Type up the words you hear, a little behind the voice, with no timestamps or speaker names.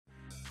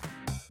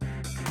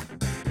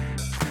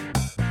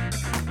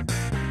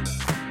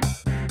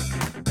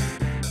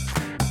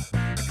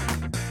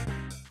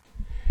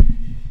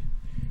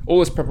all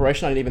this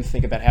preparation, I didn't even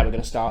think about how we're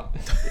going to start.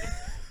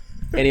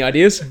 Any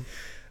ideas?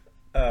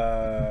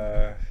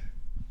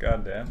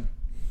 Goddamn.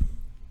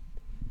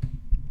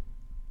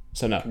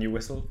 So no. Can you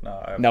whistle?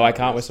 No, I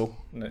can't whistle.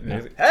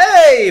 No.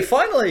 Hey,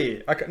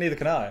 finally! Neither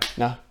can I.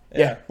 No.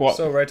 Yeah. What?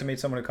 So rare to meet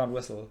someone who can't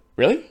whistle.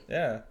 Really?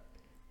 Yeah.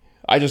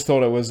 I just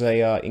thought it was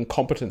a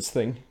incompetence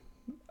thing.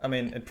 I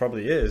mean, it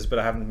probably is, but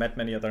I haven't met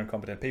many other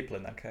incompetent people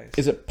in that case.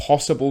 Is it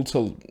possible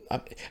to...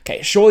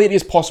 Okay, surely it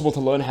is possible to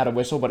learn how to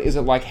whistle, but is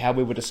it like how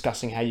we were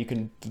discussing how you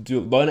can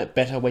learn it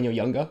better when you're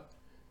younger?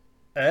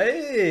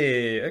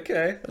 Hey,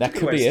 okay. That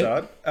could be it.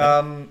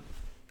 I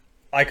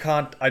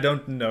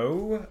don't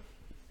know.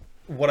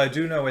 What I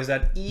do know is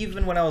that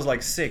even when I was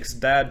like 6,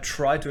 Dad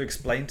tried to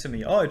explain to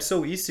me, oh, it's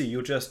so easy,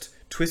 you just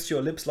twist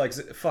your lips like...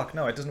 Fuck,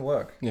 no, it doesn't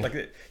work. Yeah.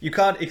 Like, you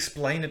can't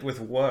explain it with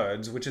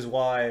words, which is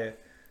why...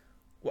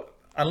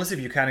 Unless if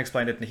you can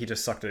explain it and he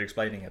just sucked at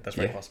explaining it. That's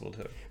very possible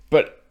too.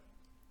 But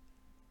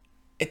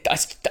I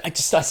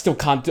still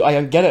can't do... I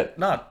don't get it.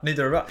 No,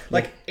 neither am I.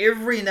 Like,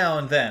 every now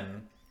and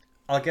then,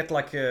 I'll get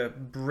like a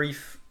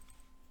brief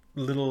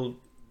little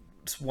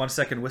 1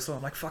 second whistle.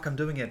 I'm like, fuck, I'm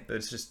doing it. But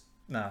it's just...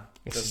 Nah.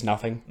 It's just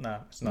nothing. Nah,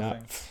 it's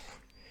nothing.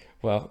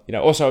 No. Well,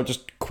 also,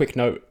 just quick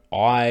note,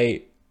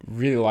 I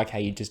really like how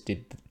you just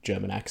did the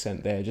German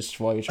accent there, just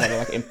while you're trying to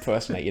like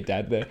impersonate your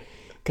dad there.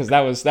 Because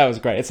that was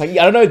great. It's like, I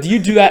don't know, do you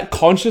do that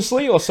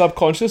consciously or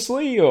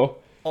subconsciously or?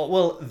 Oh,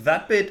 well,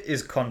 that bit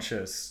is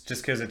conscious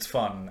just because it's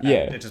fun.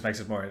 And it just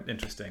makes it more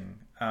interesting.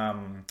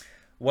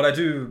 What I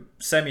do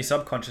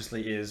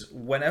semi-subconsciously is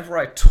whenever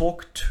I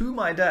talk to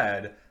my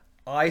dad,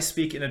 I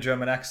speak in a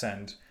German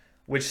accent,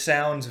 which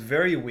sounds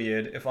very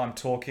weird if I'm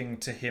talking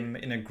to him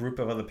in a group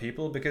of other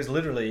people, because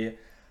literally...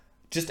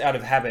 just out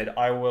of habit,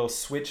 I will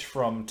switch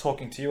from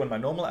talking to you in my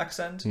normal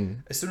accent.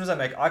 As soon as I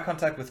make eye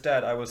contact with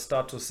Dad, I will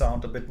start to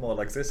sound a bit more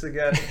like this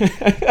again.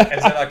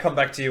 And then I come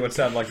back to you and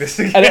sound like this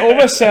again. And it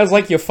almost sounds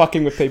like you're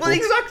fucking with people. Well,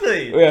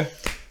 exactly! Yeah.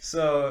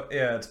 So,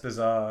 yeah, it's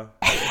bizarre.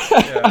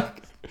 Yeah.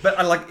 But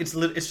I like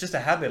it's just a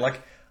habit.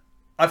 Like,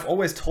 I've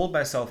always told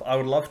myself I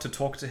would love to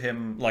talk to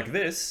him like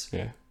this,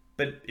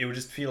 but it would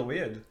just feel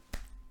weird.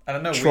 I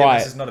don't know,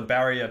 weirdness is not a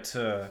barrier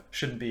to...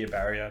 shouldn't be a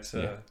barrier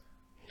to...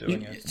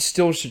 doing it.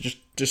 Still should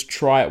just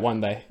try it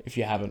one day if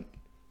you haven't.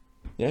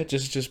 Yeah,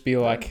 just be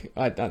like,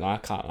 I don't even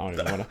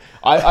want to.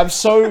 I'm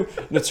so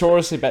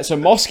notoriously bad. So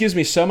Moss gives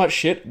me so much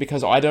shit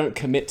because I don't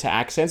commit to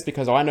accents,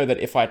 because I know that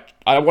if I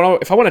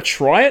want to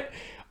try it,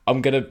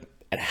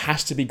 it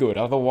has to be good.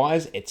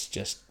 Otherwise, it's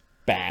just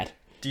bad.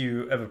 Do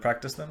you ever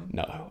practice them?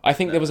 No. I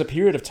think there was a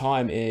period of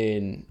time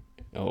in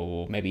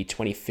maybe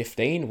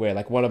 2015 where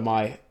like one of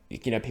my,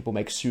 people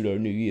make pseudo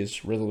New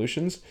Year's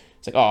resolutions.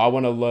 It's like, I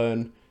want to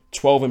learn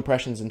 12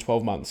 impressions in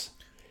 12 months.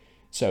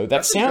 So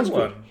that sounds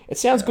good. It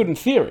sounds good in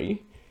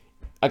theory.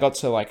 I got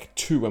to like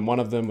 2 and one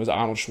of them was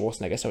Arnold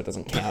Schwarzenegger, so it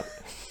doesn't count.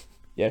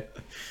 Yeah.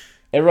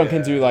 Everyone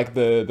can do like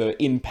the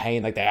in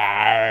pain, like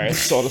the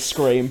sort of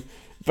scream,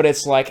 but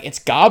it's like, it's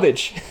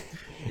garbage.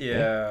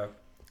 Yeah.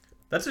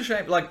 That's a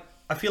shame. Like,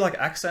 I feel like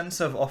accents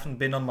have often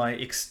been on my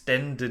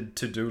extended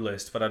to-do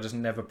list, but I just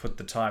never put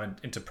the time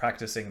into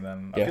practicing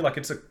them. I feel like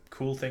it's a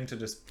cool thing to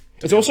just...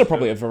 It's also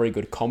probably a very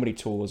good comedy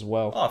tool as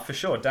well. Oh, for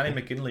sure. Danny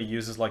McGinley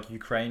uses like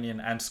Ukrainian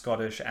and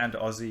Scottish and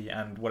Aussie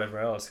and whatever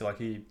else.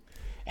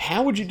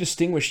 How would you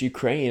distinguish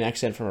Ukrainian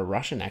accent from a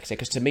Russian accent?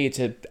 Because to me, it's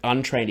an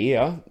untrained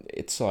ear.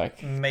 It's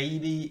like...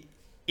 Maybe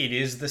it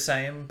is the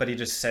same, but he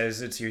just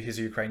says it's his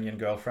Ukrainian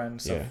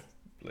girlfriend, so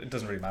it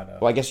doesn't really matter.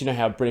 Well, I guess you know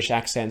how British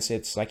accents,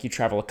 it's like you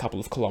travel a couple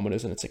of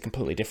kilometers and it's a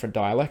completely different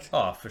dialect.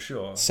 Oh, for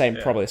sure.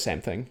 Probably the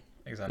same thing.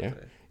 Exactly.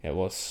 Yeah,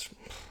 well,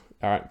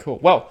 all right, cool.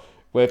 Well,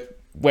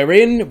 we're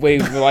in. We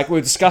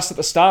discussed at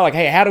the start, like,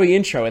 hey, how do we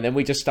intro? And then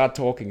we just start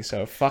talking.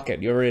 So fuck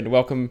it, you're in.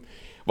 Welcome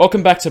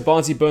back to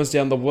Barnzey Burns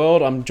Down the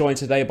World. I'm joined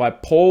today by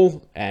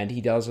Paul, and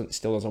he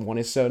still doesn't want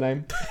his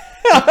surname.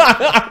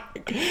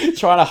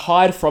 Trying to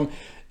hide from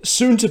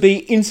soon-to-be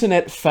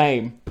internet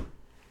fame.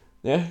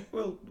 Yeah.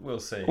 We'll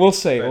see.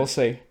 We'll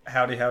see.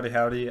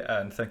 Howdy,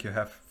 and thank you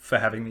for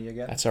having me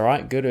again. That's all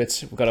right. Good.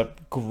 We've got a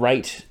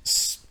great,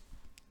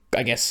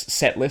 I guess,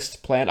 set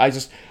list planned.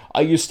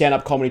 I use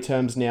stand-up comedy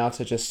terms now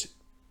to just,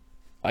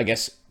 I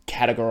guess,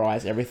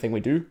 categorize everything we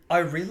do. I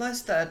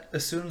realized that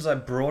as soon as I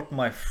brought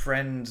my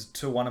friend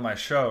to one of my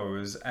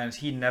shows, and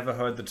he never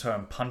heard the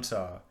term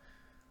punter,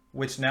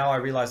 which now I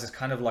realize is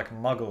kind of like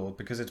muggle,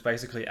 because it's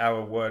basically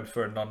our word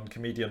for a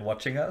non-comedian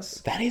watching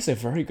us. That is a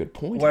very good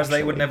point. Whereas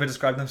they would never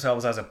describe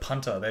themselves as a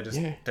punter.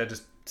 They're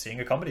just seeing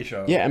a comedy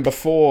show. Yeah, and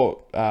before,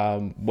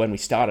 when we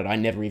started, I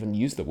never even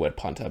used the word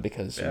punter,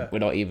 because we're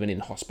not even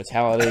in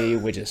hospitality.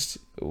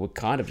 we're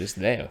kind of just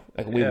there.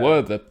 Like, we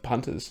were the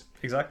punters.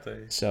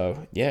 Exactly.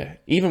 So, yeah.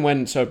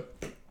 So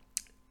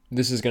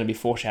this is going to be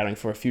foreshadowing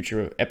for a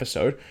future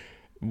episode.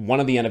 One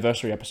of the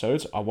anniversary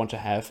episodes, I want to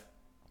have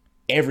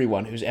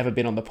everyone who's ever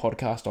been on the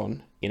podcast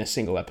on in a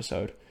single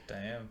episode.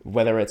 Damn.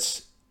 Whether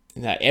it's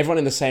everyone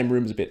in the same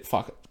room is a bit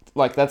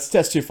like that's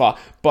too far,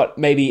 but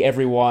maybe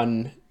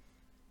everyone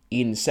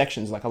in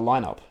sections, like a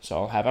lineup. So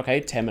I'll have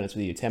 10 minutes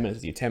with you, 10 minutes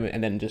with you, 10 minutes,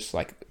 and then just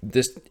like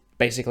this,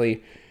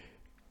 basically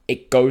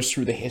it goes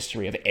through the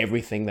history of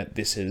everything that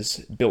this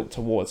is built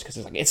towards, because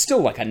it's still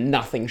like a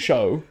nothing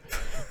show,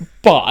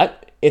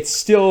 but it's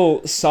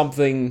still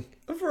something.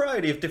 A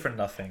variety of different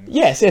nothings.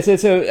 Yes,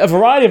 it's a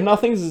variety of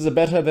nothings is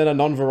better than a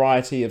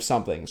non-variety of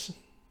somethings.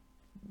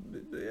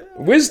 Yeah,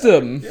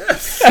 Wisdom.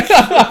 Yes.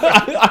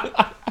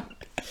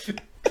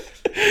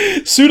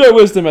 Pseudo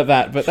wisdom at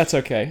that, but that's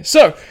okay.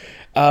 So,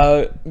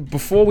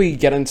 before we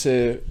get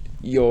into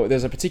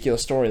there's a particular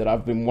story that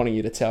I've been wanting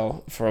you to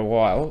tell for a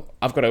while.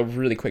 I've got a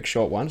really quick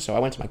short one. So I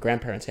went to my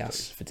grandparents'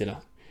 house for dinner,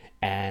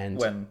 and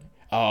When?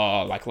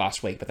 Oh, like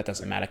last week, but that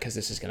doesn't matter because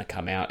this is going to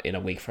come out in a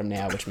week from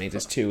now, which means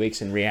it's 2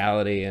 weeks in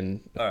reality.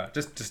 And all right,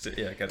 get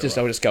it.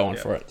 I'll just go on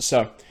for it.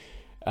 So,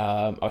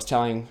 I was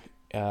telling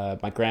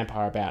my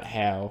grandpa about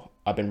how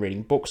I've been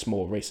reading books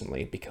more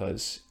recently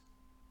because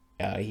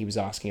he was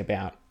asking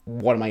about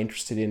what am I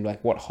interested in,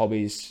 like what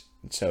hobbies.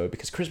 So,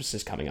 because Christmas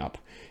is coming up,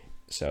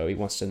 so he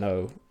wants to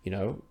know,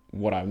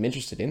 what I'm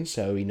interested in,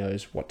 so he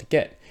knows what to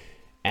get.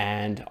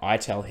 And I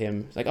tell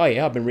him, like, oh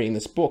yeah, I've been reading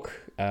this book,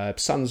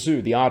 Sun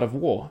Tzu, The Art of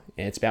War,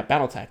 and it's about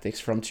battle tactics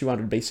from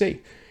 200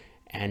 BC.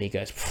 And he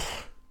goes,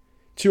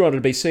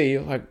 200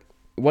 BC? Like,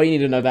 why do you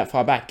need to know that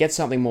far back? Get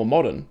something more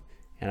modern.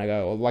 And I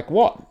go, well, like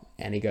what?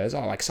 And he goes,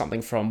 oh, like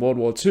something from World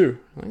War II.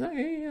 I'm like, oh,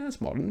 yeah,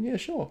 that's modern. Yeah,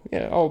 sure.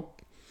 Yeah,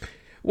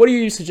 what do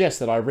you suggest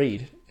that I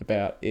read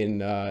about in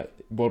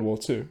World War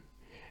II?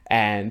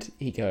 And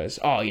he goes,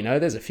 oh,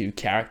 there's a few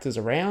characters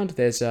around.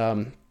 There's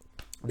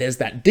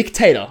that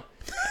dictator.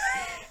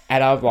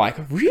 And I'm like,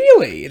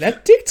 really?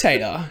 That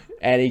dictator?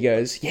 And he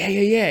goes,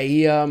 yeah.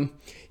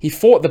 He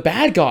fought the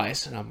bad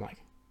guys. And I'm like,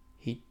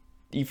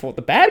 he fought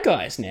the bad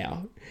guys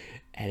now?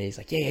 And he's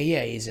like,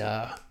 yeah. He's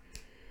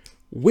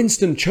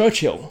Winston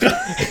Churchill.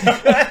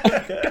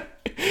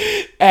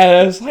 And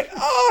I was like,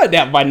 oh,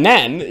 now my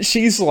nan,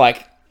 she's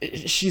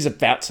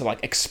about to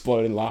like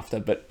explode in laughter.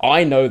 But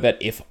I know that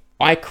if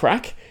I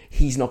crack,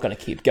 he's not going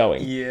to keep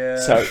going. Yeah.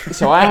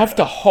 So I have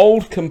to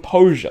hold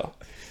composure.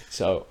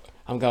 So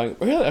I'm going,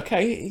 really?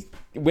 Okay.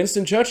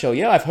 Winston Churchill.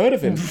 Yeah, I've heard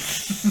of him.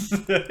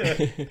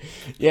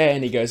 Yeah.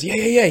 And he goes,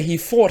 yeah. He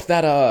fought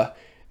that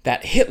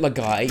Hitler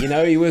guy.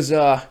 He was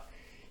a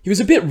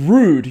bit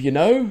rude,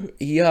 and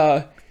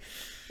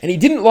he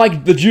didn't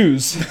like the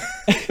Jews.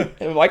 And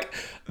I'm like,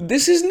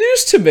 this is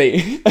news to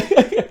me.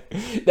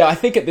 Now, I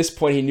think at this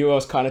point he knew I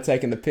was kind of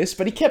taking the piss,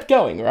 but he kept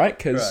going, right?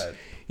 Because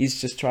he's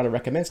just trying to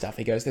recommend stuff.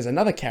 He goes, there's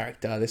another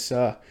character, this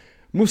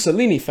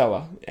Mussolini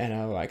fella. And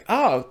I'm like,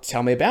 oh,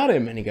 tell me about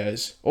him. And he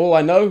goes, all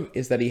I know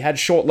is that he had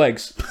short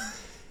legs.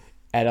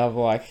 And I'm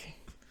like,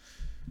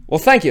 well,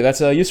 thank you.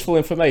 That's useful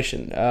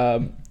information.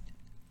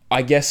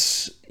 I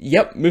guess,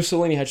 yep,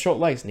 Mussolini had short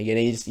legs. And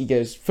he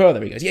goes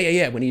further. He goes,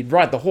 yeah. When he'd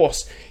ride the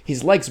horse,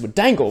 his legs would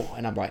dangle.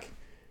 And I'm like,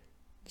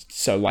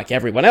 so like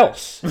everyone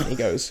else? And he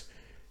goes,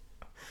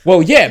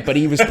 well, yeah, but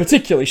he was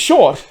particularly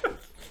short.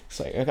 It's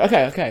like,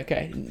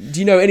 okay. Do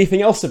you know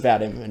anything else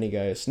about him? And he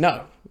goes,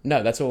 no,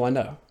 that's all I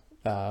know.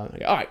 I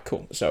go, all right,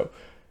 cool. So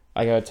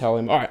I go tell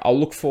him, all right, I'll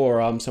look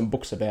for some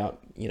books about,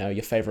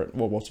 your favorite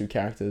World War II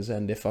characters.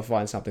 And if I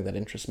find something that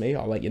interests me,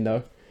 I'll let you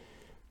know.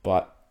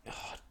 But,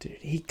 oh, dude,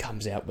 he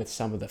comes out with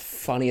some of the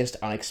funniest,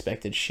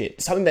 unexpected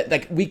shit. Something that,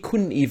 like, we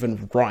couldn't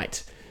even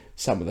write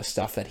some of the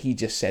stuff that he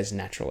just says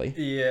naturally.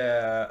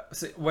 Yeah.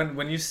 See,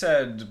 when you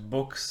said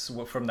books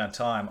from that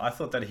time, I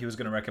thought that he was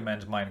going to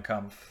recommend Mein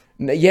Kampf.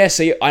 Yeah,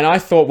 see, and I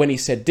thought when he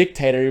said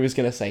dictator, he was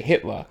going to say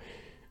Hitler.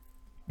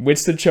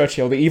 Winston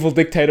Churchill, the evil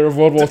dictator of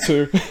World War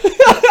II.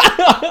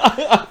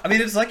 I mean,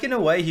 it's like, in a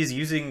way, he's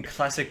using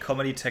classic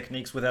comedy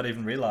techniques without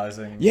even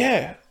realizing.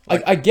 Yeah.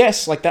 Like, I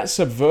guess, like, that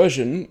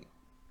subversion,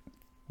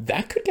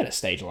 that could get a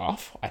stage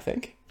laugh, I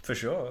think. For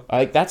sure.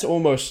 Like, that's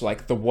almost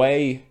like the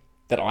way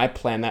that I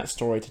plan that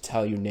story to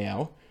tell you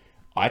now.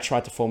 I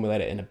tried to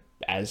formulate it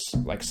as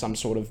like some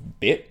sort of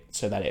bit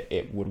so that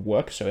it would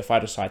work. So if I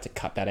decide to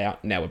cut that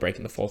out, now we're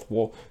breaking the fourth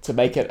wall, to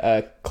make it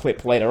a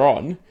clip later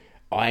on,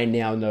 I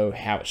now know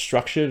how it's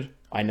structured.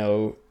 I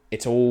know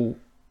it's all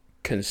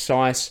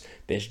concise.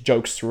 There's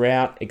jokes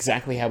throughout,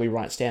 exactly how we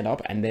write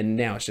stand-up, and then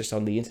now it's just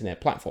on the internet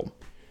platform.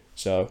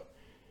 So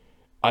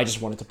I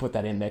just wanted to put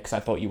that in there because I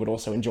thought you would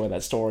also enjoy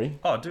that story.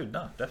 Oh, dude,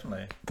 no,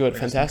 definitely. Good,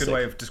 fantastic. Good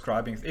way of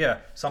describing. Yeah,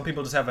 some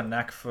people just have a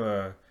knack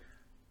for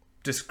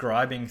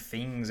describing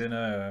things in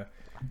a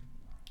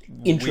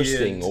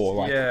interesting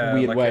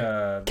weird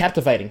way.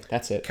 Captivating.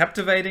 That's it.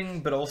 Captivating,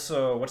 but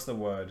also, what's the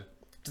word?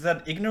 Is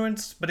that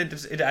ignorance? But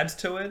it adds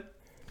to it.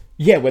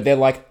 Yeah, where they're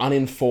like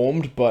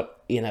uninformed,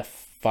 but in a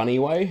funny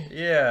way.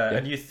 Yeah,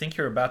 and you think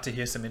you're about to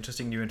hear some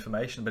interesting new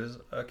information, but it's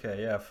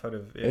okay. Yeah, I've heard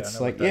of. Yeah, it's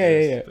like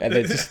yeah, and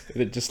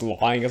they're just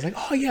lying. It's like,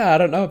 oh yeah, I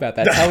don't know about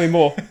that. Tell me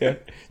more. Yeah,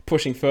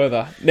 pushing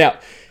further now.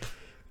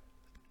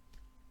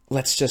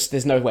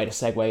 There's no way to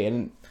segue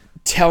in.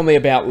 Tell me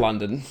about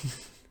London.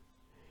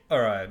 All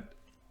right.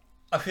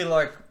 I feel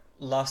like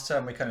last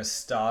time we kind of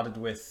started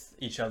with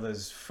each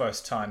other's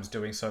first times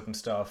doing certain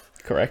stuff.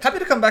 Correct. Happy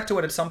to come back to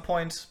it at some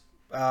point,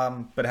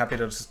 but happy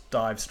to just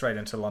dive straight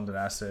into London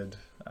Acid.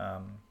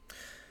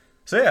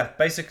 So yeah,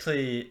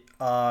 basically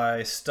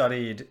I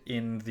studied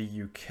in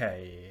the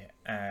UK,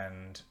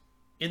 and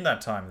in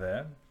that time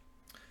there,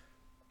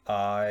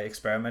 I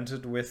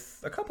experimented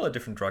with a couple of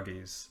different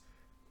druggies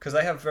because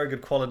they have very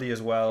good quality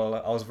as well.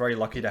 I was very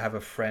lucky to have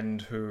a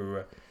friend who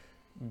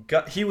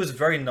he was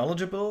very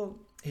knowledgeable.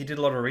 He did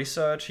a lot of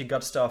research. He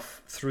got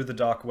stuff through the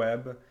dark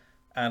web.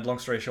 And long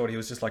story short, he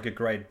was just like a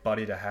great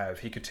buddy to have.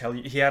 He could tell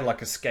you, he had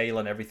like a scale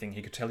and everything.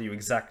 He could tell you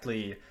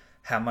exactly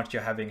how much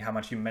you're having, how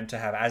much you're meant to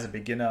have as a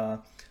beginner.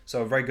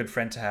 So a very good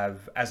friend to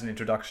have as an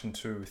introduction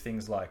to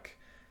things like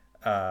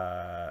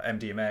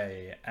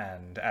MDMA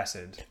and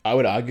acid. I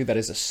would argue that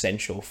is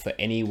essential for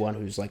anyone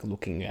who's like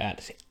looking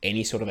at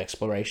any sort of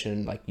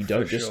exploration. Like you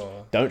don't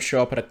don't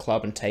show up at a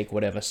club and take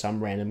whatever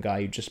some random guy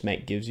you just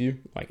met gives you.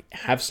 Like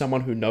have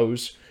someone who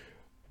knows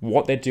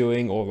what they're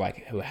doing or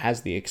like who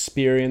has the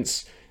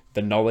experience,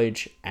 the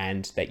knowledge,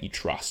 and that you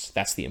trust.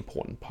 That's the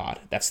important part.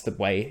 That's the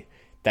way.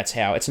 That's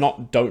how. It's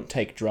not don't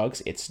take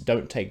drugs. It's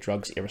don't take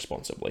drugs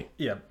irresponsibly.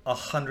 Yeah,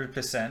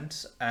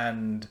 100%.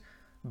 And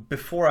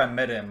before I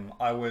met him,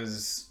 I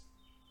was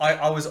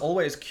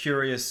always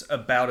curious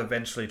about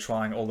eventually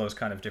trying all those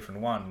kind of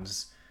different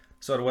ones.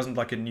 So it wasn't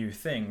like a new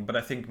thing. But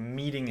I think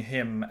meeting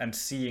him and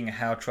seeing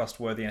how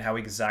trustworthy and how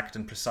exact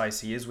and precise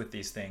he is with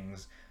these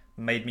things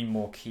made me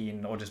more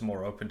keen or just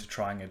more open to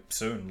trying it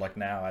soon, like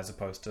now, as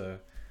opposed to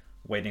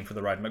waiting for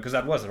the right moment, because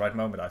that was the right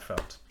moment, I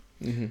felt.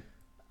 Mm-hmm.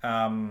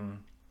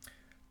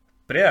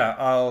 But yeah,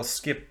 I'll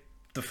skip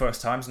the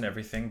first times and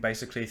everything.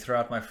 Basically,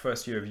 throughout my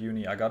first year of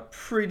uni, I got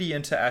pretty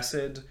into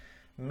acid,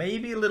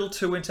 maybe a little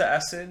too into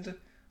acid,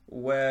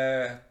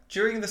 where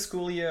during the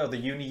school year or the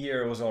uni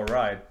year, it was all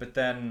right. But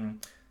then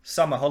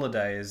summer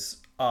holidays,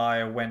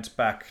 I went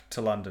back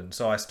to London.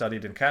 So I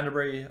studied in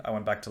Canterbury. I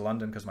went back to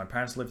London because my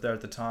parents lived there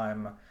at the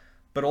time.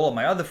 But all of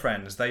my other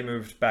friends, they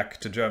moved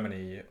back to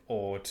Germany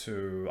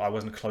I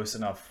wasn't close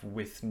enough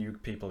with new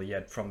people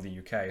yet from the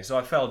UK. So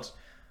I felt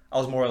I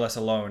was more or less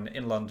alone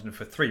in London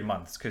for 3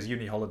 months because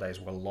uni holidays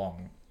were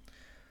long.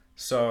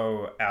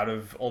 So out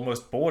of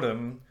almost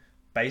boredom,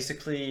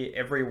 basically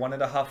every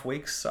 1.5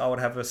 weeks, I would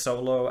have a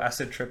solo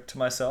acid trip to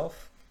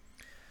myself.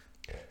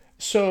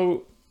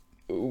 So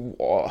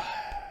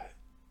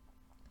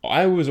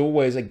I was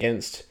always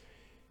against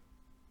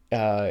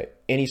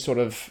any sort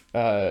of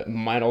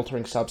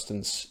mind-altering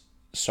substance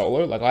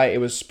solo. Like it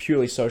was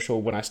purely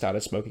social when I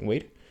started smoking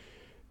weed.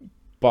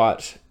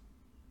 But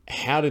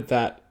how did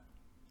that,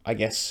 I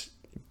guess,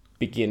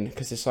 begin?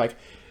 Because it's like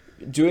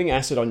doing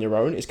acid on your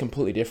own is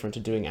completely different to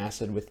doing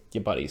acid with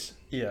your buddies.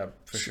 Yeah,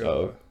 for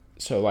sure.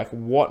 So like,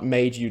 what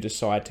made you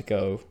decide to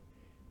go,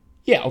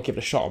 yeah, I'll give it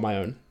a shot on my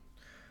own?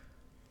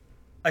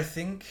 I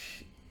think,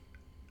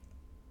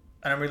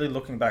 and I'm really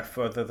looking back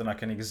further than I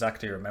can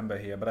exactly remember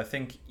here, but I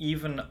think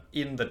even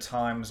in the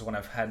times when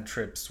I've had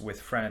trips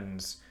with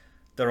friends,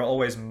 there are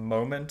always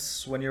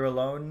moments when you're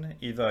alone.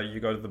 Either you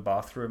go to the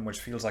bathroom, which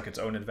feels like its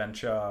own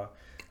adventure.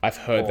 I've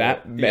heard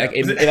that. Yeah.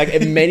 Like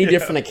in many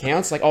different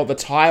accounts, like, oh, the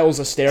tiles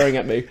are staring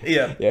at me.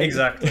 Yeah.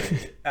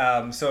 Exactly.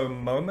 So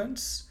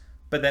moments,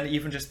 but then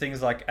even just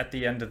things like at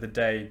the end of the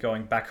day,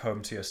 going back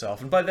home to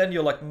yourself. And by then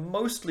you're like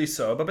mostly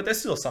sober, but there's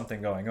still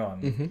something going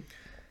on. Mm-hmm.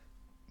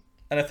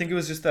 And I think it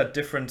was just that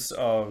difference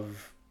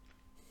of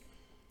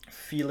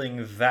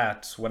feeling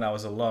that when I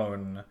was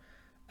alone,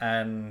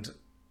 and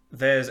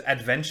there's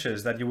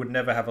adventures that you would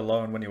never have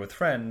alone when you're with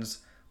friends,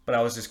 but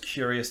I was just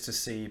curious to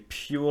see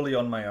purely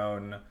on my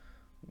own,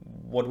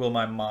 what will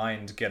my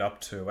mind get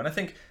up to? And I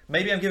think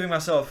maybe I'm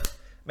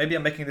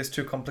making this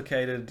too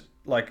complicated.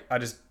 Like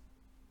out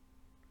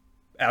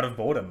of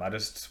boredom, I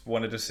just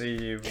wanted to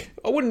see.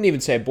 I wouldn't even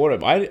say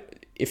boredom.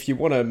 If you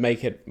want to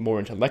make it more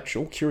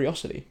intellectual,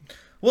 curiosity.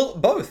 Well,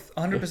 both,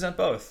 100%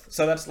 both.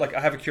 So that's like,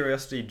 I have a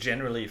curiosity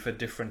generally for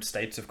different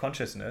states of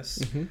consciousness.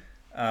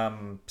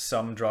 Mm-hmm.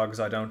 Some drugs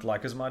I don't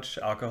like as much,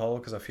 alcohol,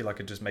 because I feel like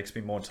it just makes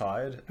me more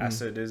tired.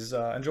 Acid is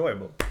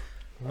enjoyable,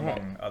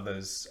 among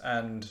others.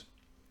 And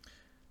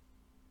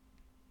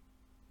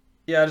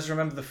yeah, I just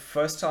remember the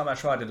first time I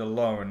tried it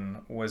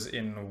alone was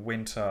in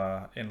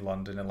winter in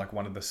London, in like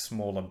one of the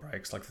smaller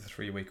breaks, like the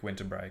 3-week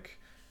winter break.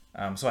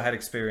 So I had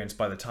experience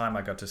by the time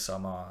I got to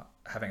summer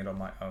having it on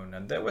my own.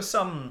 And there were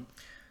some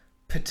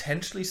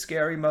potentially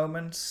scary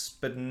moments,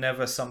 but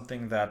never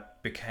something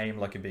that became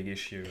like a big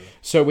issue.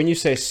 So when you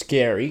say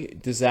scary,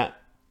 was that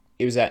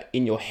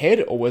in your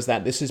head, or was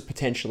that this is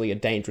potentially a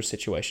dangerous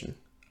situation?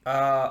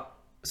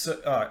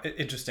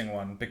 Interesting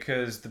one,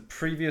 because the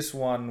previous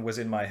one was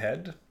in my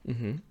head.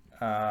 Mm-hmm.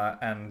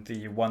 And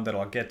the one that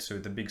I'll get to,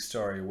 the big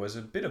story, was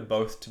a bit of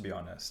both, to be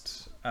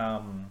honest.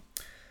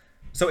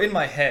 So in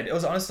my head,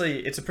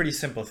 it's a pretty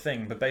simple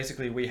thing, but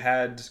basically we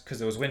had,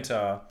 because it was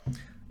winter,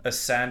 a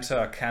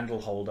Santa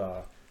candle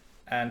holder.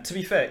 And to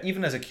be fair,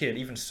 even as a kid,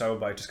 even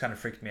sober, it just kind of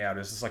freaked me out. It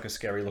was just like a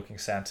scary looking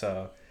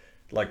Santa,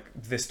 like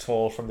this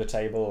tall from the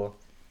table.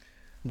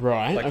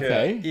 Right, like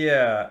okay.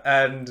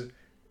 And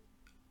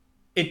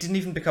it didn't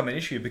even become an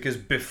issue because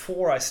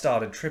before I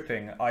started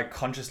tripping, I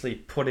consciously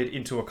put it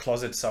into a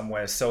closet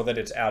somewhere so that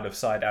it's out of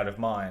sight, out of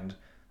mind.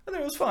 And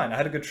then it was fine. I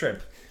had a good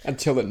trip.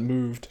 Until it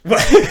moved.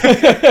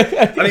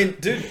 I mean,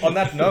 dude, on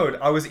that note,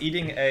 I was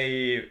eating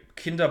a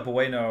Kinder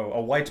Bueno,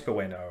 a white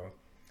Bueno,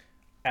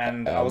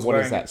 And I was what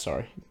wearing... is that?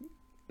 Sorry.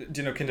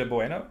 Do you know Kinder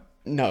Bueno?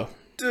 No.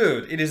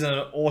 Dude, it is an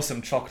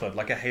awesome chocolate,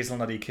 like a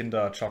hazelnutty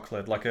Kinder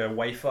chocolate, like a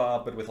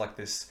wafer, but with like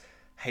this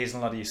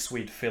hazelnutty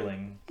sweet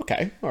filling.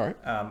 Okay, all right.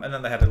 And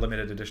then they had a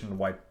limited edition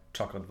white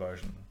chocolate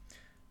version.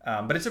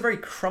 But it's a very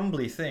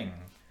crumbly thing,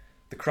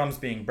 the crumbs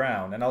being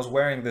brown. And I was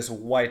wearing this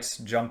white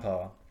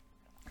jumper,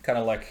 kind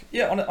of like,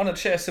 on a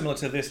chair similar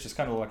to this, just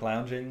kind of like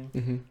lounging.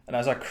 Mm-hmm. And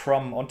as I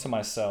crumb onto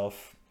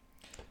myself...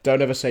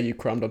 Don't ever say you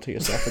crumbed onto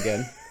yourself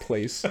again,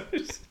 please.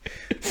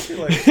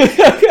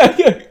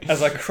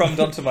 As I crumbed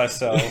onto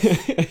myself,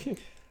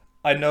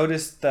 I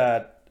noticed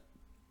that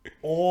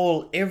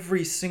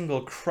every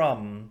single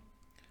crumb,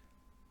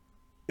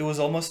 it was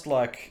almost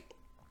like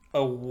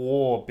a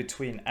war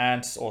between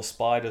ants or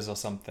spiders or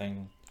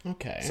something.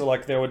 Okay. So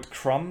like there were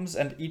crumbs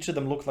and each of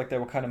them looked like they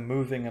were kind of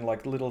moving and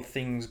like little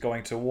things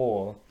going to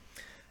war.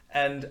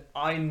 And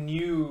I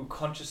knew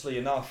consciously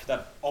enough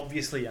that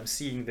obviously I'm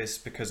seeing this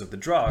because of the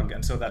drug,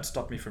 and so that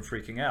stopped me from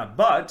freaking out.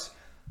 But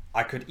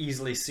I could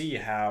easily see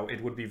how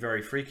it would be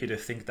very freaky to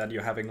think that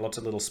you're having lots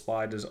of little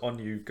spiders on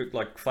you,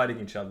 like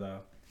fighting each other.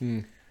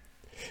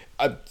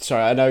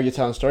 Sorry, I know you're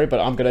telling a story, but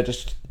I'm going to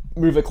just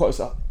move it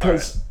closer.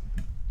 Because...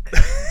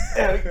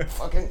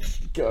 fucking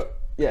go.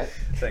 Yeah.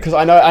 Because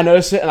I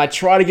notice it, and I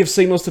try to give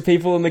signals to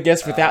people and the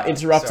guests without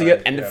interrupting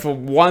it. And for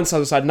once, I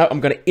decided, no, I'm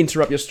going to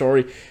interrupt your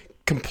story.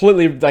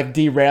 Completely like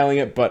derailing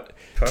it, but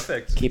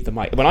perfect. Keep the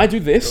mic. When I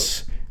do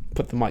this,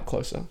 put the mic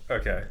closer.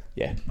 Okay.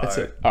 Yeah, that's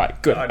it. All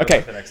right, good.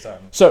 Okay. Next time.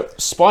 So,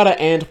 spider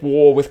ant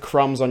war with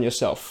crumbs on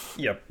yourself.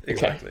 Yep,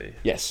 exactly. Okay.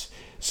 Yes.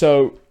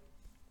 So,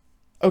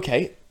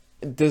 okay,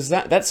 does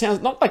that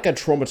sounds not like a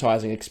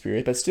traumatizing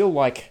experience, but still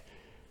like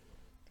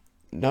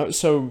no.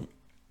 So,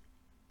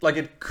 like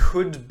it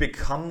could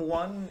become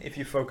one if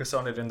you focus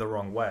on it in the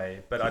wrong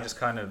way. But I just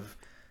kind of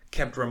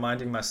kept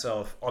reminding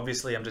myself,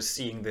 obviously I'm just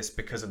seeing this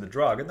because of the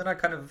drug, and then I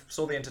kind of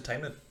saw the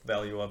entertainment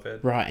value of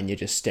it. Right, and you're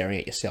just staring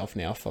at yourself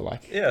now for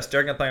like... Yeah,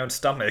 staring at my own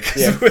stomach.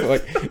 Yeah, for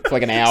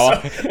like an hour.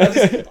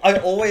 So I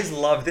always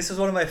love, this is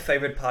one of my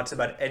favorite parts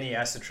about any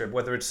acid trip,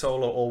 whether it's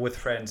solo or with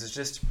friends, is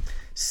just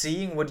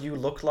seeing what you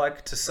look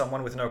like to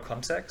someone with no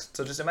context.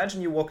 So just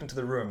imagine you walk into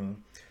the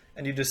room,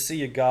 and you just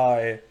see a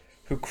guy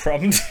who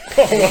crumbed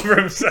all over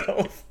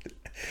himself,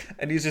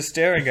 and he's just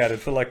staring at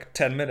it for like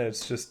 10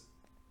 minutes, just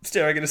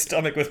staring at his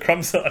stomach with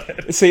crumbs on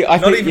it. See,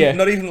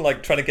 not even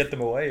like trying to get them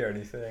away or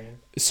anything.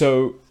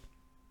 So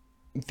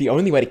the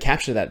only way to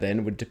capture that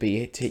then would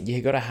be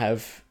you got to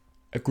have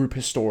a group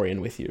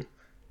historian with you.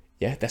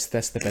 Yeah, that's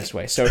the best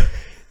way. So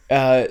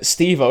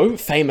Steve-O,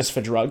 famous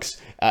for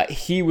drugs,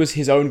 he was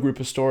his own group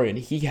historian.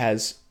 He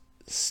has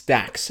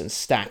stacks and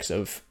stacks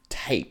of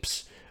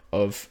tapes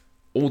of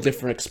all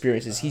different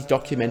experiences. He's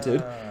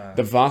documented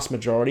the vast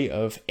majority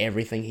of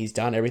everything he's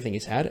done, everything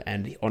he's had,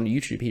 and on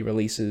YouTube he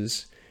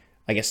releases,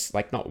 I guess,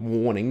 like not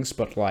warnings,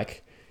 but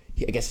like,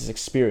 I guess his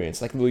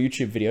experience, like little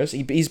YouTube videos.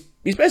 He's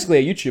basically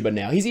a YouTuber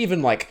now. He's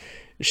even like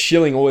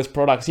shilling all his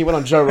products. He went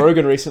on Joe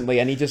Rogan recently,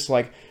 and he just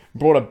like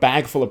brought a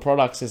bag full of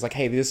products. He's like,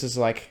 hey, these are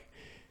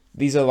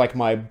like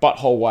my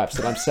butthole wipes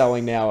that I'm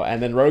selling now.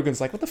 And then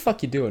Rogan's like, what the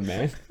fuck you doing,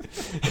 man?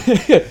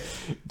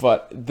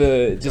 But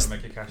just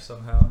make it cash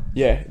somehow.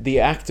 Yeah, the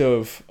act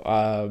of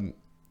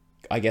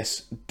I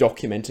guess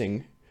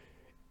documenting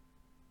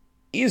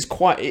is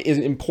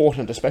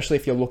important, especially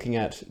if you're looking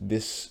at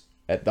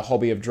the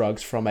hobby of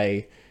drugs from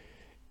a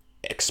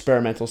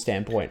experimental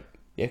standpoint.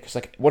 Yeah, because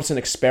like, what's an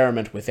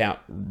experiment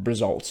without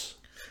results?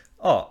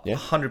 Oh, yeah?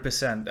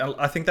 100%.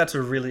 I think that's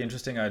a really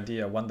interesting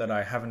idea, one that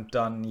I haven't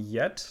done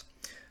yet.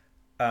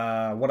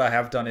 What I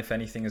have done, if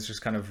anything, is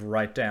just kind of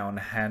write down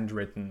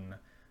handwritten.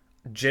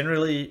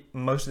 Generally,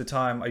 most of the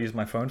time, I use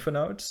my phone for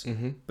notes.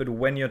 Mm-hmm. But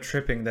when you're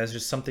tripping, there's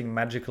just something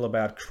magical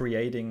about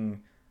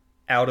creating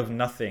out of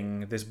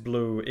nothing this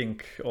blue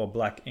ink or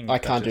black ink. I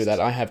can't do that.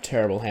 I have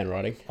terrible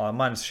handwriting.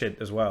 Mine's shit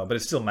as well, but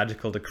it's still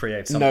magical to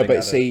create something. No,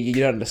 but see, you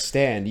don't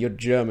understand. You're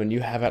German.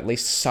 You have at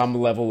least some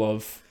level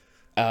of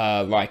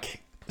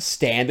like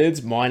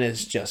standards. Mine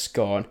is just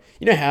gone.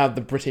 You know how the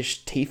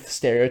British teeth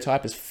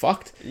stereotype is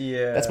fucked?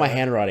 Yeah. That's my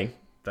handwriting.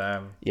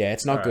 Damn. Yeah,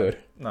 it's not good.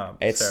 No,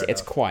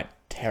 it's quite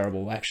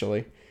terrible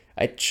actually.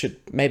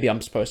 Maybe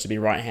I'm supposed to be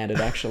right-handed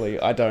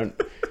actually. I don't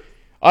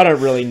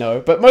really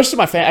know. But most of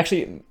my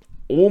actually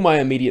all my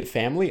immediate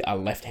family are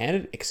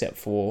left-handed except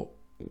for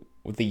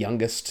the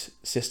youngest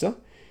sister.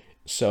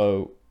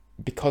 So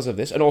because of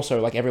this, and also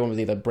like everyone was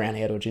either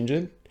brown-haired or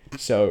ginger.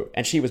 So,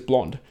 and she was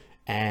blonde,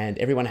 and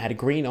everyone had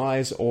green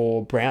eyes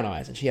or brown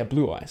eyes, and she had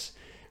blue eyes.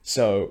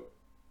 So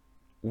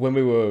when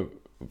we were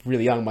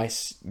really young, my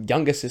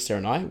younger sister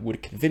and I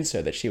would convince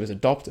her that she was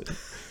adopted.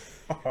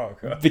 Oh,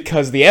 God.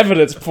 Because the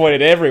evidence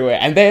pointed everywhere.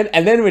 And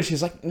then when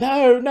she's like,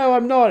 no,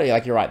 I'm not. You're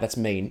like, you're right, that's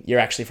mean.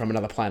 You're actually from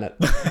another planet.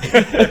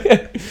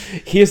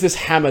 Here's this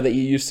hammer that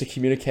you use to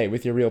communicate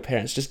with your real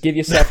parents. Just give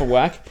yourself a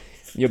whack,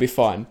 you'll be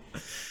fine.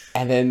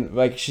 And then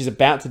like she's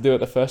about to do it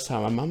the first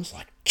time. My mum's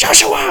like,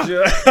 Joshua, what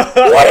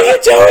are you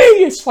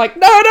doing? It's like,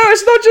 no,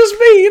 it's not just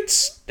me.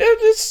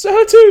 It's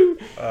her too.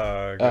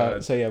 Oh,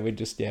 God. So yeah, we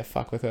just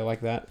fuck with her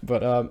like that.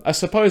 But I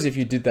suppose if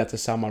you did that to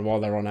someone while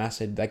they're on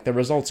acid, like the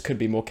results could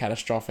be more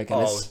catastrophic.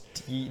 And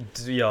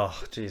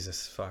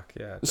Jesus, fuck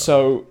yeah.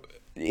 So,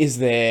 is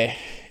there,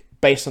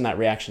 based on that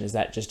reaction, is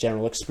that just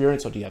general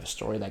experience, or do you have a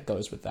story that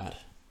goes with that?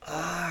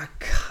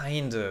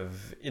 Kind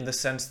of, in the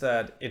sense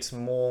that it's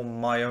more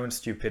my own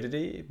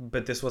stupidity,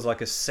 but this was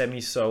like a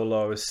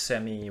semi-solo,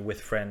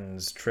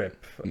 semi-with-friends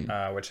trip,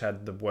 which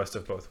had the worst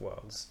of both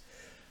worlds.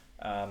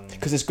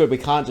 Because it's good, we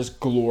can't just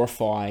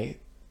glorify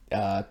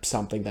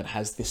something that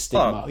has this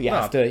stigma.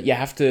 You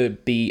have to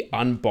be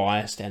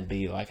unbiased and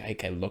be like,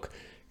 okay, look,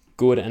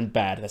 good and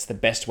bad, that's the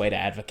best way to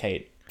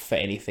advocate for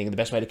anything. The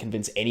best way to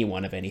convince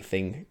anyone of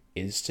anything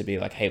is to be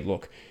like, hey,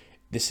 look,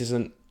 this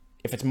isn't,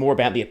 if it's more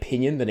about the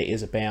opinion than it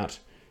is about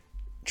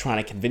trying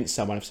to convince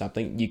someone of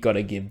something, you got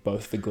to give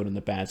both the good and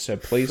the bad. So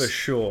please, for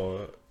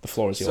sure, the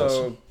floor is yours.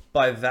 So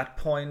by that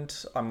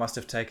point, I must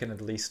have taken at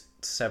least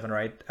 7 or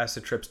 8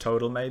 acid trips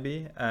total,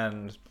 maybe,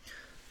 and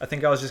I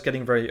think I was just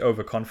getting very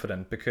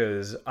overconfident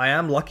because I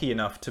am lucky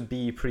enough to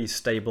be pretty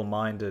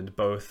stable-minded,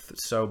 both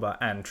sober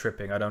and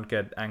tripping. I don't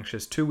get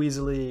anxious too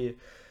easily,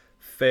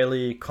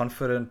 fairly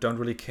confident, don't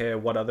really care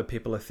what other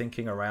people are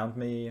thinking around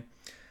me.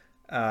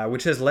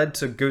 Which has led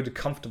to good,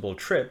 comfortable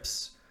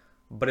trips,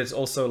 but it's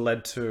also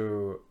led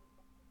to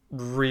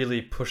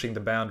really pushing the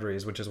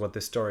boundaries, which is what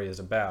this story is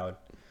about.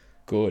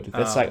 Good.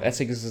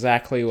 That's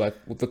exactly like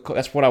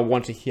that's what I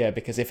want to hear.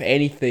 Because if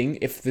anything,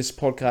 if this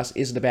podcast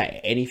isn't about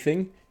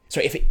anything,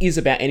 if it is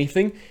about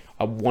anything,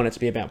 I want it to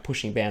be about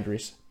pushing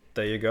boundaries.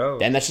 There you go.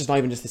 And that's just not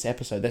even just this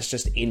episode. That's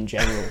just in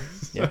general.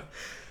 Yeah.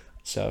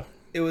 So.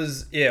 It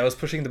was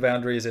pushing the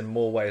boundaries in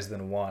more ways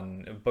than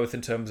one, both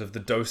in terms of the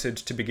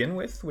dosage to begin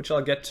with, which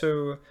I'll get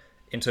to,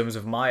 in terms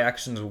of my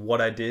actions,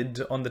 what I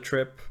did on the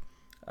trip,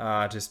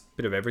 just a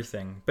bit of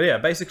everything. But yeah,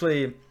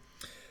 basically,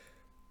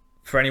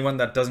 for anyone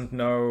that doesn't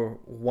know,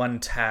 1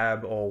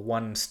 tab or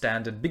 1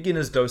 standard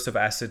beginner's dose of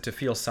acid to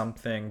feel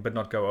something but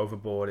not go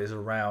overboard is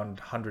around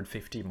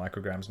 150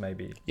 micrograms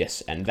maybe. Yes,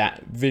 and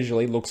that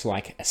visually looks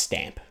like a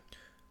stamp.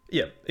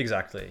 Yeah,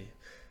 exactly.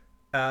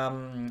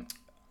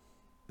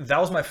 That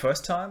was my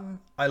first time.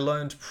 I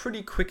learned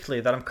pretty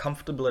quickly that I'm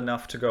comfortable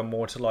enough to go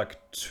more to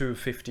like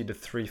 250 to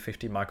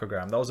 350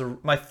 microgram. That was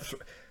my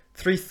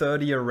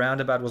 330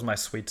 around about was my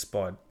sweet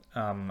spot,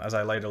 as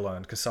I later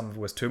learned, because some of it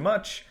was too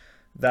much.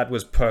 That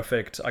was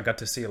perfect. I got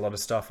to see a lot of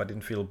stuff. I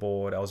didn't feel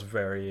bored. I was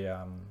very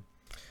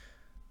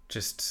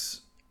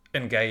just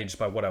engaged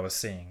by what I was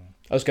seeing.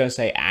 I was going to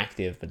say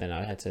active, but then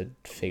I had to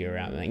figure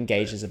out that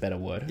engaged is a better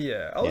word.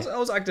 Yeah, I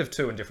was active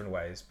too in different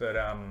ways. But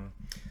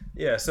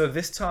so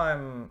this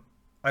time,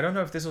 I don't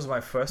know if this was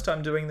my first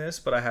time doing this,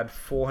 but I had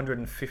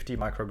 450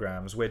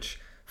 micrograms,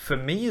 which for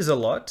me is a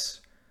lot.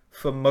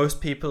 For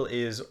most people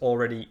is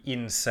already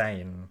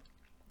insane.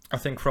 I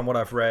think from what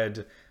I've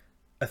read,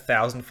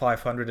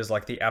 1,500 is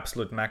like the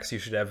absolute max you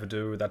should ever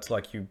do. That's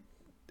like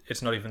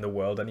it's not even the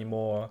world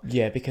anymore.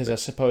 Yeah, because I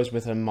suppose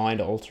with a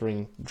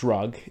mind-altering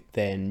drug,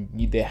 then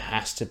there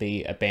has to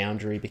be a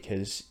boundary,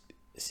 because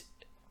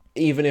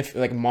even if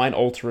like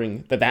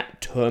mind-altering, but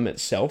that term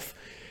itself,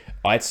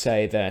 I'd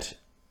say that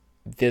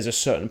there's a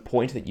certain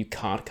point that you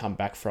can't come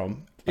back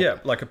from.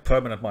 Like a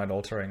permanent mind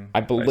altering. I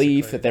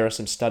believe that there are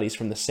some studies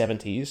from the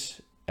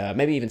 70s,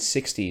 maybe even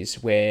 60s,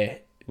 where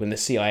when the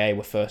CIA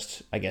were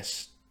first, I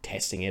guess,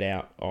 testing it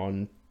out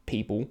on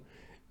people,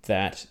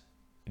 that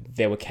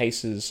there were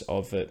cases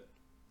of it,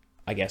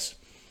 I guess,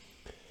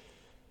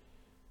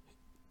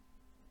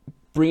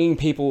 bringing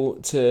people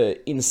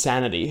to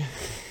insanity,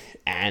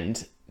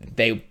 and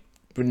they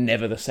were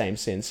never the same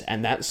since.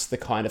 And that's the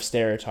kind of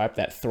stereotype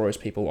that throws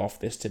people off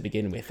this to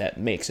begin with, that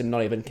makes them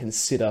not even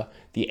consider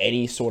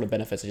any sort of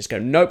benefits. They just go,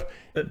 nope,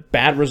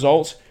 bad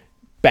result,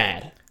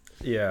 bad.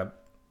 Yeah.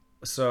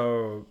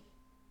 So,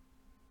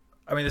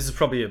 I mean, this is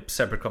probably a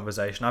separate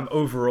conversation. I'm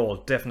overall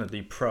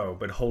definitely pro,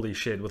 but holy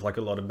shit, with like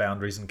a lot of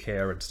boundaries and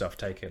care and stuff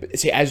taken.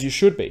 See, as you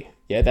should be.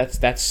 Yeah,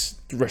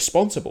 that's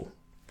responsible.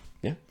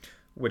 Yeah.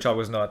 Which I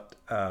was not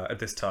at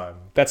this time.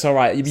 That's all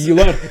right. You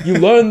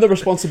learn the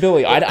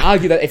responsibility. I'd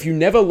argue that if you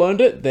never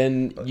learned it,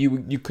 then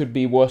you could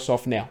be worse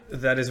off now.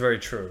 That is very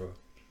true.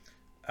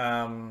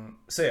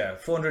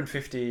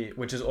 450,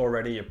 which is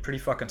already a pretty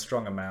fucking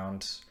strong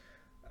amount.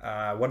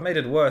 What made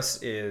it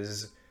worse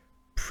is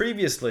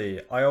previously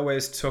I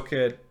always took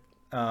it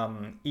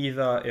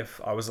either if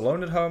I was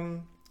alone at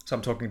home. So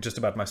I'm talking just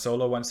about my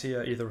solo ones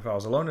here. Either if I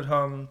was alone at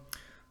home,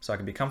 so I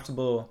can be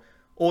comfortable.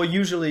 Or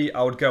usually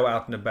I would go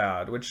out and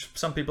about, which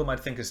some people might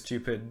think is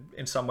stupid.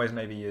 In some ways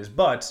maybe is.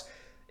 But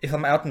if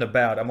I'm out and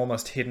about, I'm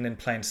almost hidden in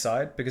plain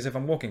sight. Because if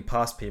I'm walking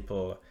past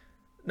people,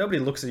 nobody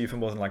looks at you for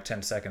more than like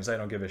 10 seconds. They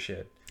don't give a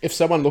shit. If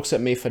someone looks at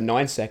me for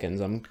 9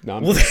 seconds, I'm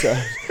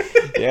concerned.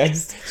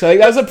 Yes. So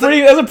that's a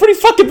pretty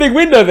fucking big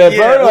window there,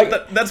 bro.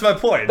 Well, that's my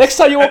point. Next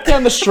time you walk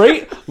down the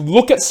street,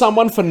 look at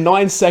someone for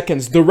 9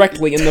 seconds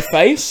directly in the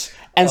face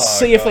and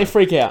see if they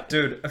freak out.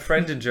 Dude, a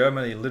friend in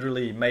Germany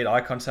literally made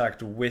eye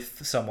contact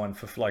with someone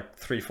for like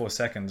 3-4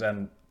 seconds,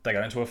 and they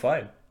got into a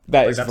fight.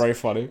 That is very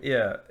funny.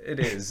 Yeah, it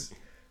is.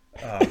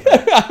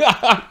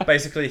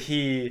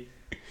 Basically,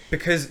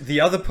 because the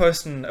other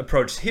person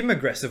approached him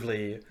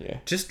aggressively,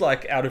 just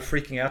like out of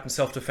freaking out and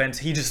self-defense,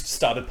 he just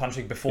started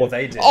punching before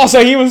they did. Oh,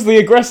 so he was the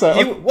aggressor.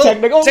 It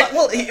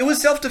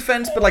was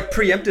self-defense, but like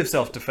preemptive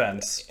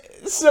self-defense.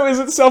 So is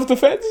it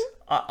self-defense?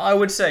 I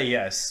would say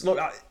yes. Look,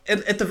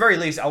 at the very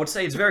least, I would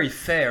say it's very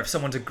fair if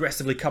someone's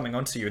aggressively coming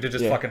onto you to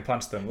just fucking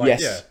punch them. Like,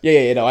 yes.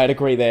 Yeah. No, I'd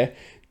agree there.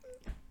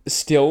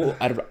 Still,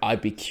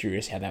 I'd be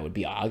curious how that would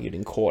be argued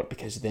in court,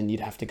 because then you'd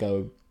have to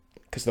go...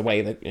 Because the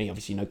way that,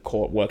 obviously,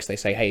 court works, they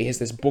say, hey, here's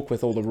this book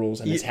with all the rules,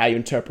 and it's how you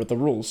interpret the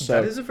rules.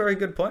 So that is a very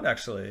good point,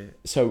 actually.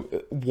 So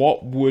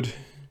what would...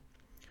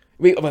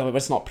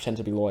 let's not pretend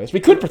to be lawyers. We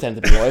could pretend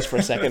to be lawyers for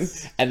a second,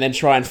 and then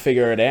try and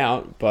figure it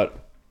out, but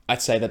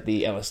I'd say that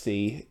the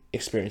LSD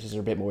experiences are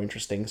a bit more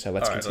interesting, so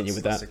let's continue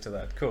with that. Let's stick to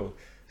that. Cool.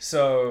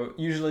 So,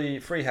 usually,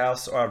 free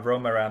house, or I'd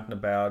roam around and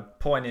about.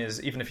 Point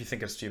is, even if you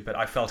think it's stupid,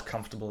 I felt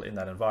comfortable in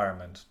that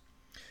environment.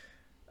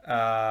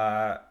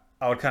 I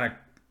would kind of...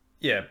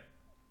 Yeah...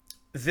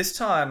 This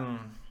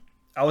time,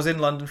 I was in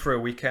London for a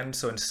weekend,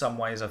 so in some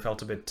ways I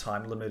felt a bit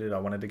time limited. I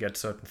wanted to get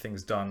certain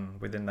things done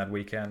within that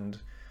weekend.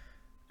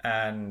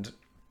 And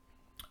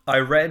I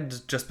read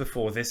just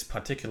before this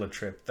particular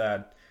trip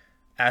that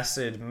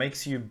acid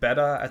makes you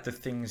better at the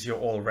things you're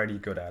already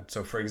good at.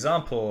 So for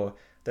example,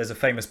 there's a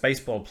famous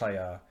baseball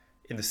player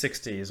in the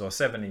 60s or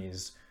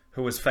 70s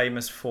who was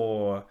famous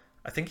for...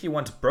 I think he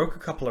once broke a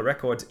couple of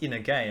records in a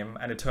game,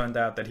 and it turned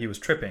out that he was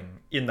tripping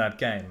in that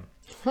game.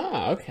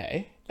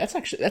 Okay. That's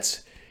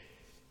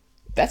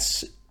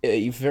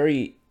a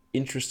very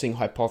interesting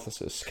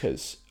hypothesis,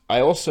 because I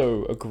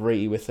also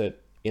agree with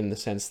it in the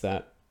sense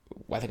that,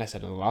 I think I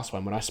said in the last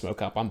one, when I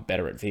smoke up, I'm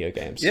better at video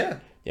games. Yeah.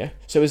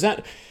 So is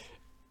that,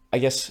 I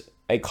guess,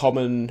 a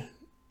common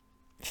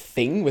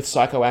thing with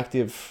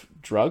psychoactive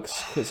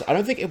drugs? Because I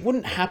don't think it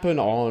wouldn't happen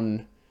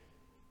on...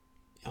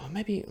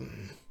 maybe...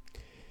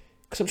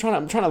 Because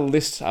I'm trying to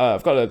list.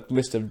 I've got a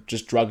list of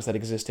just drugs that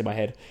exist in my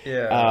head.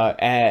 Yeah.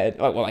 And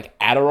like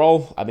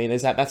Adderall. I mean,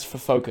 that's for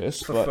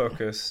focus.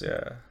 Focus,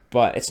 yeah.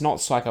 But it's not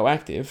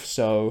psychoactive,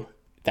 so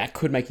that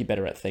could make you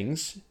better at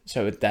things.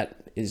 So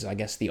that is, I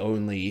guess, the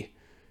only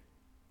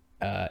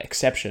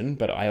exception.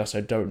 But I also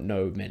don't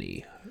know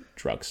many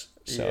drugs.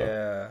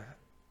 So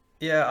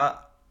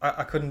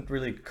I couldn't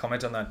really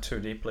comment on that too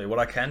deeply. What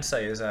I can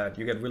say is that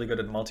you get really good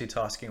at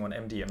multitasking on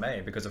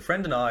MDMA, because a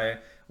friend and I,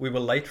 we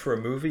were late for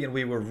a movie and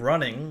we were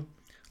running,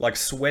 like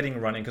sweating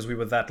running because we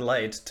were that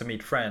late to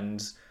meet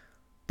friends,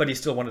 but he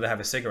still wanted to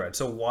have a cigarette.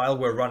 So while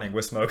we're running,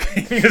 we're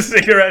smoking a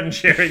cigarette and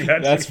sharing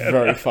that That's together.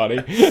 very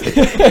funny.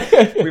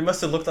 We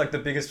must have looked like the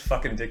biggest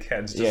fucking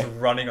dickheads just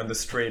running on the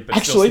street but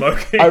Actually, still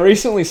smoking. I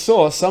recently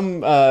saw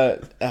some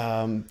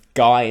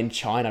guy in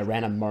China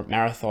ran a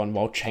marathon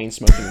while chain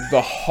smoking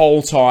the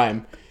whole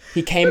time.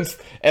 He came... so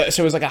it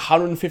was like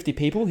 150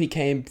 people. He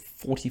came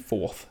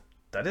 44th.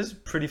 That is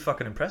pretty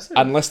fucking impressive.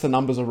 Unless the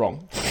numbers are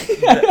wrong.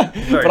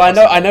 But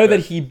I know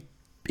that he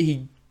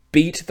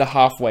beat the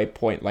halfway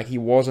point. Like, he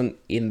wasn't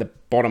in the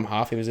bottom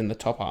half, he was in the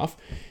top half.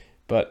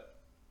 But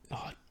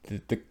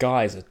the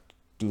guy's a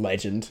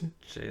legend.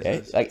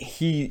 Jesus. Yeah? Like,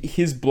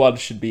 his blood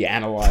should be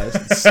analysed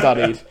and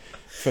studied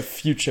for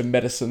future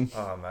medicine.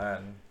 Oh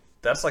man,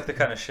 that's like the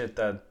kind of shit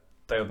that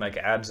they would make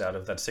ads out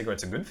of, that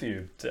cigarettes are good for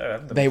you.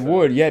 They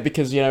would, yeah,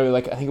 because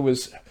like I think it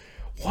was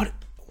what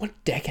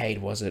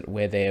decade was it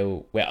where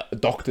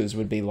doctors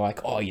would be like,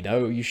 oh,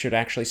 you should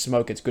actually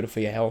smoke, it's good for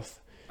your health.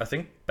 I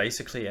think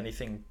basically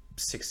anything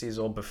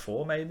 60s or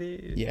before,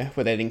 maybe. Yeah,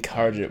 where they'd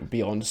encourage it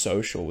beyond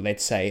social. They'd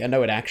say, I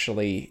know it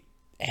actually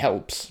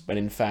helps, but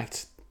in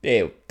fact,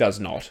 it does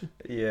not.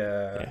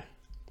 Yeah.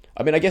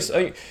 I mean, I guess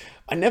I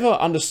never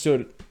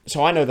understood.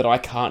 So I know that I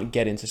can't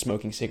get into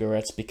smoking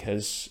cigarettes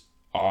because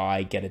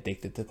I get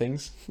addicted to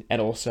things,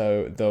 and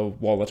also the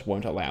wallet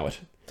won't allow it.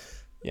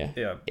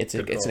 Yeah. It's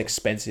an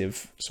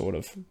expensive sort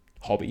of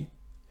hobby,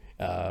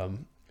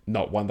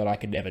 not one that I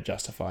could ever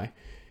justify.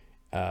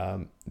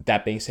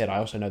 That being said, I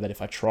also know that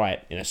if I try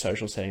it in a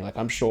social setting, like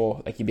I'm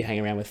sure, like you'd be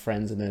hanging around with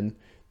friends, and then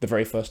the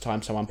very first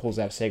time someone pulls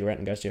out a cigarette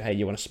and goes to you, hey,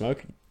 you want to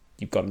smoke?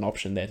 You've got an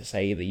option there to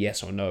say either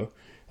yes or no.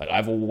 Like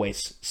I've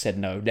always said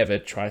no, never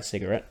tried a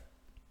cigarette.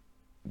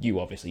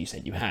 You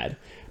said you had,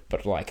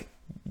 but like,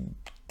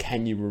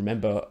 can you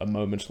remember a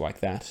moment like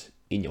that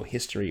in your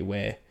history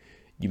where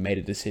you made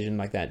a decision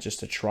like that just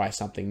to try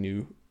something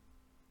new,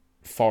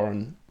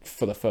 foreign,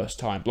 for the first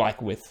time,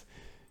 like with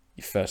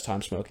your first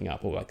time smoking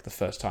up, or like the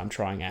first time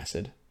trying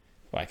acid?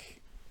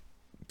 Like,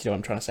 do you know what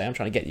I'm trying to say? I'm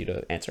trying to get you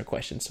to answer a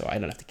question so I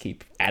don't have to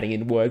keep adding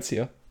in words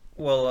here.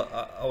 Well,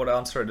 I would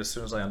answer it as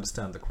soon as I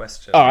understand the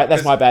question. All right,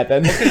 that's my bad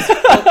then.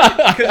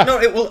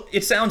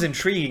 It sounds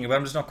intriguing, but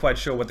I'm just not quite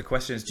sure what the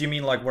question is. Do you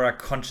mean like where I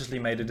consciously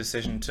made a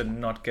decision to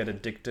not get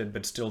addicted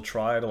but still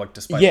try it, or like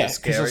despite the scariness? Yeah,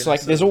 because it's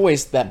like there's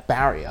always that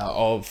barrier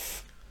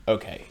of,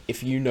 okay,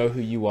 if you know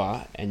who you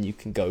are and you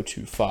can go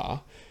too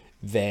far,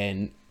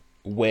 then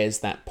where's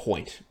that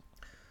point?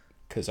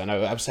 Because I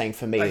know I was saying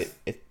for me,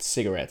 it's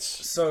cigarettes.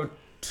 So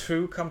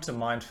two come to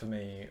mind for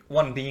me.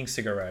 One being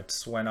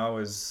cigarettes. When I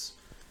was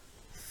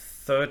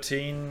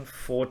 13,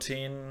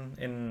 14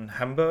 in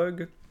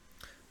Hamburg,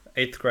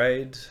 8th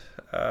grade.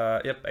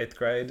 Yep, 8th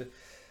grade.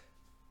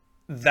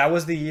 That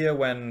was the year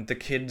when the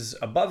kids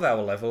above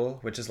our level,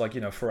 which is like,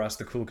 for us,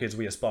 the cool kids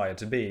we aspire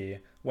to be,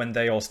 when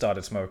they all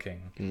started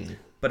smoking.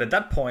 But at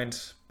that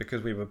point,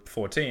 because we were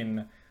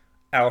 14,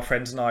 our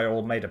friends and I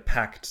all made a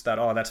pact that,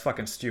 that's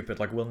fucking stupid.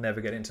 Like, we'll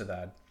never get into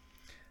that.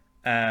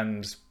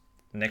 And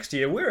next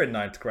year we're in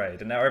 9th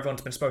grade, and now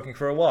everyone's been smoking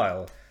for a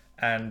while.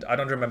 And I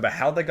don't remember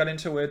how they got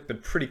into it,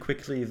 but pretty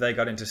quickly they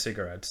got into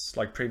cigarettes.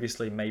 Like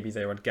previously, maybe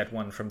they would get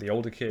one from the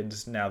older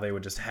kids. Now they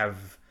would just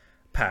have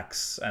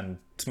packs and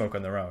smoke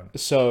on their own.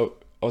 So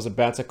I was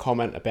about to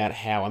comment about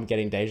how I'm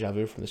getting deja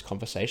vu from this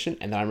conversation,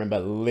 and then I remember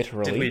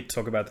literally... Did we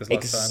talk about this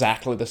last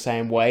exactly time? the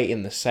same way,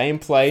 in the same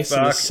place, in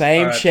the Fuck.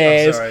 same Alright,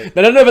 chairs. I'm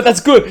sorry. No, but that's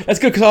good. That's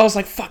good, because I was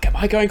like, fuck, am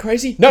I going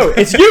crazy? No,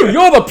 it's you!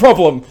 You're the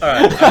problem!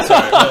 Alright, I'm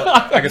sorry.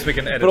 Well, I guess we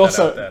can edit But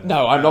also, that out then.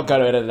 no, I'm not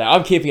going to edit it out.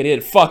 I'm keeping it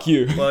in. Fuck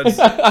you. Well,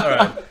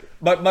 alright.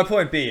 But my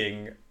point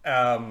being,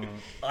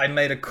 I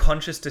made a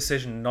conscious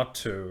decision not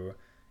to,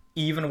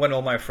 even when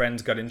all my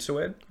friends got into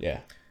it. Yeah.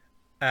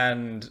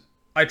 And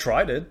I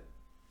tried it.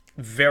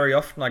 Very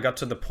often I got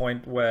to the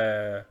point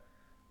where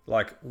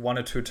like 1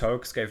 or 2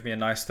 tokes gave me a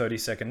nice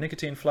 30-second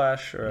nicotine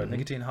flash or a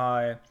nicotine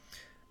high.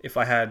 If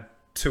I had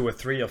 2 or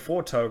 3 or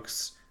 4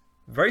 tokes,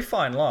 very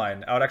fine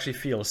line, I would actually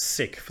feel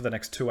sick for the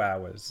next 2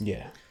 hours.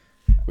 Yeah.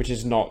 Which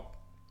is not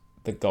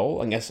the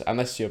goal, I guess,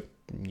 unless you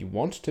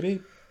want to be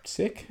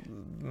sick.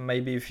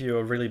 Maybe if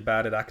you're really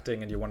bad at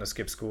acting and you want to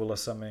skip school or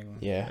something.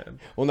 Yeah.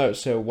 Well, no,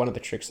 so one of the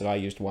tricks that I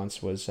used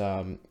once was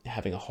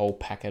having a whole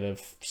packet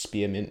of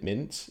spearmint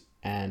mints,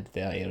 and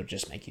it'll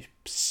just make you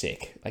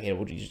sick. Like,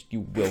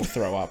 you will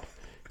throw up.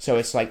 So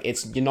it's like,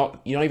 you're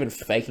not even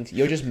faking,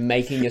 you're just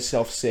making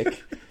yourself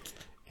sick.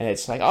 And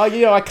it's like,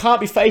 I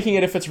can't be faking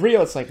it if it's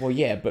real. It's like, well,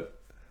 yeah, but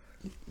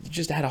you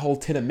just had a whole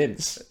tin of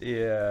mints.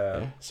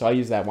 Yeah. So I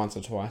used that once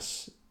or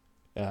twice,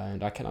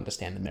 and I can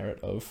understand the merit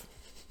of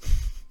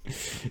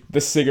the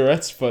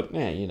cigarettes, but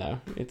yeah,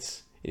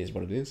 it is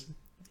what it is.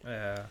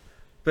 Yeah.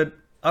 But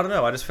I don't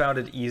know, I just found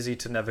it easy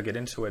to never get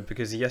into it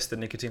because yes, the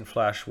nicotine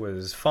flash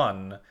was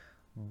fun,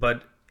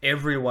 but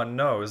everyone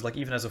knows, like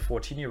even as a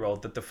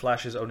 14-year-old, that the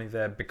flash is only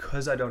there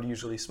because I don't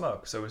usually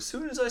smoke. So as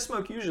soon as I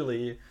smoke,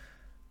 usually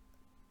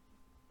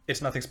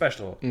it's nothing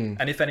special.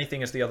 And if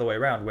anything, it's the other way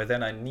around, where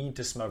then I need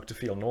to smoke to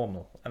feel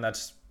normal. And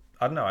that's,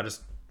 I don't know, I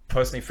just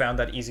personally found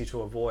that easy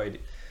to avoid.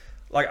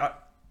 Like,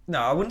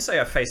 I wouldn't say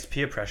I faced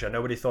peer pressure.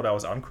 Nobody thought I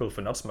was uncool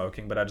for not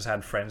smoking, but I just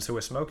had friends who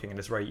were smoking, and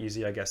it's very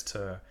easy, I guess,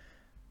 to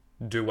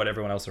do what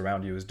everyone else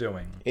around you is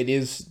doing. It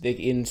is,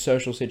 in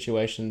social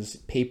situations,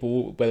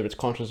 people, whether it's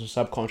conscious or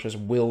subconscious,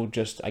 will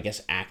just, I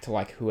guess, act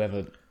like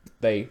whoever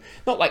they...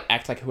 Not like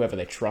act like whoever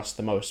they trust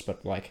the most,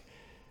 but like...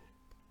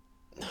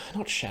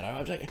 Not shadow.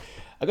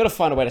 I've got to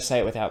find a way to say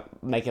it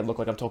without making it look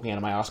like I'm talking out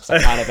of my ass, because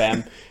I kind of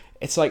am.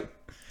 It's like,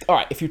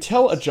 alright, if you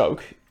tell a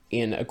joke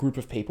in a group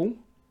of people,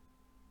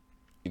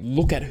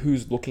 look at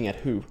who's looking at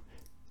who.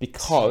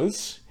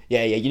 Because...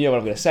 Yeah, you know what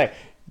I'm going to say.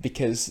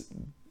 Because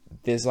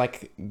there's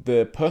like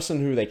the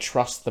person who they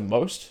trust the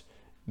most,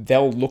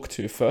 they'll look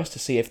to first to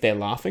see if they're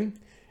laughing.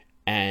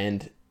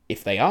 And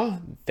if they are,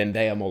 then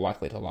they are more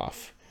likely to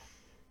laugh.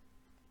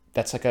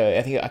 That's like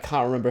I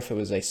can't remember if it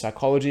was a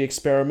psychology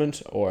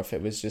experiment or if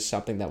it was just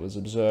something that was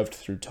observed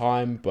through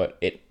time, but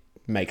it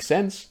makes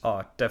sense.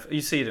 Oh, definitely.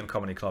 You see it in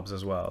comedy clubs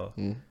as well.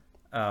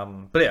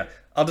 But yeah,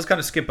 I'll just kind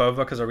of skip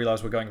over because I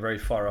realize we're going very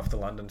far off the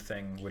London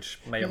thing, which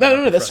may or may not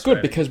No, be that's good,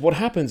 frustrating. because what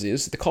happens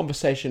is the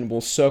conversation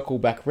will circle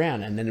back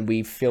round, and then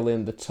we fill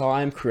in the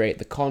time, create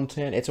the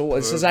content.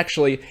 This is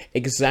actually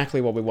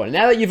exactly what we want.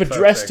 Now that you've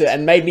addressed it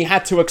and made me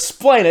have to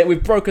explain it,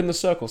 we've broken the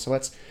circle. So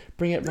let's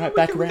bring it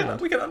back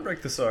around. We can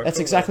unbreak the circle. That's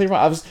exactly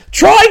right. I was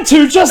trying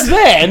to just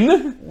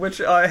then,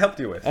 which I helped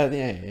you with.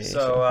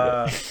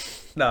 So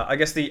no, I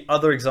guess the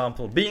other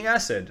example being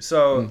acid.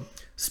 So.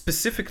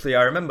 Specifically,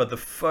 I remember the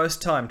first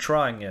time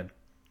trying it.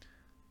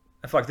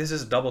 In fact, this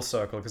is a double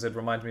circle because it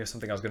reminds me of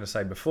something I was going to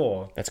say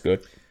before. That's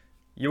good.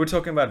 You were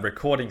talking about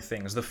recording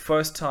things. The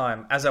first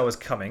time, as I was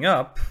coming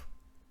up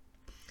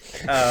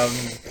on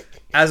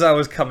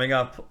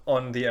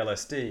the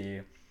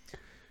LSD,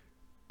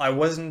 I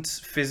wasn't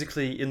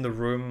physically in the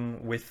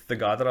room with the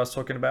guy that I was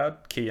talking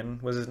about. Kian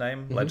was his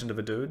name, legend of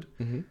a dude.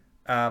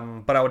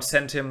 But I would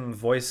send him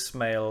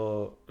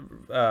WhatsApp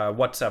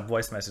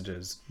voice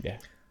messages. Yeah.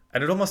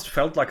 And it almost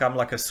felt like I'm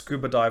like a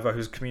scuba diver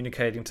who's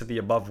communicating to the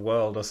above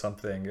world or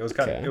something. It was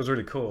it was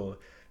really cool.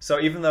 So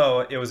even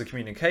though it was a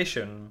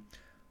communication,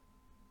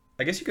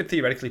 I guess you could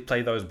theoretically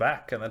play those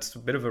back, and that's a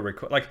bit of a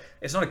record. Like,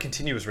 it's not a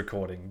continuous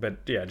recording, but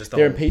yeah, just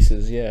they're in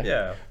pieces. Yeah.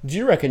 Yeah. Do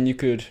you reckon you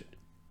could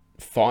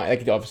find?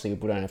 Like, obviously,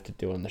 we don't have to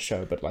do it on the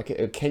show, but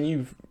like, can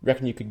you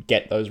reckon you could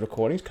get those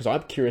recordings? Because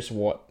I'm curious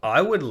what.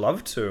 I would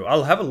love to.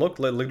 I'll have a look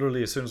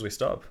literally as soon as we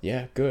stop.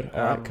 Yeah. Good. All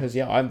right. Because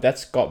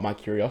that's got my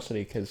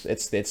curiosity because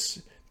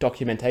it's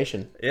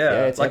documentation.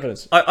 Yeah, it's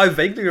evidence. I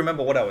vaguely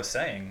remember what I was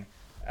saying.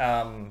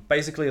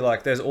 Basically,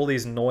 like, there's all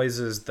these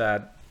noises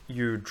that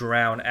you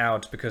drown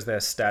out because they're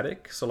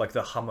static. So like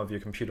the hum of your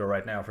computer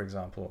right now, for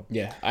example.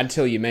 Yeah,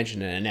 until you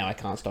mention it, and now I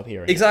can't stop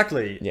hearing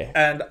Exactly. it. Yeah.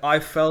 And I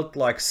felt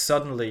like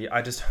suddenly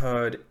I just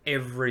heard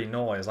every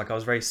noise. Like I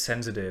was very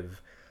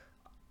sensitive.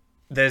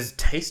 There's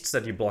tastes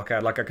that you block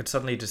out. Like I could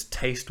suddenly just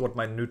taste what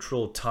my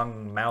neutral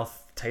tongue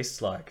mouth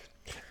tastes like.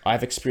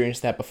 I've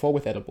experienced that before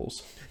with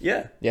edibles.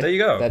 Yeah. There you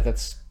go.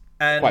 That's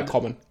quite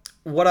common.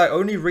 What I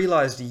only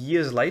realized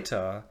years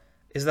later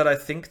is that I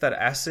think that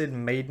acid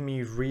made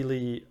me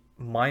really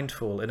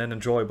mindful in an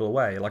enjoyable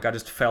way. Like I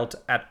just felt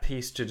at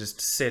peace to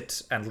just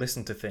sit and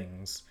listen to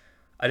things.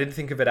 I didn't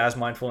think of it as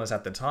mindfulness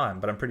at the time,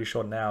 but I'm pretty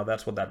sure now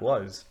that's what that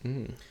was.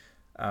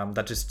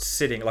 That just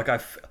sitting, like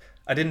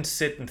I didn't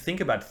sit and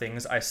think about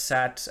things. I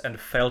sat and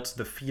felt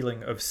the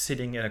feeling of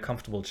sitting in a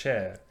comfortable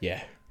chair.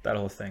 Yeah. That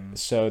whole thing.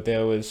 So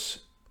there was,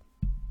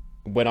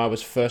 when I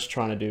was first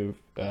trying to do,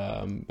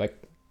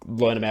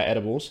 learn about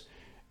edibles,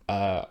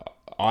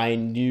 I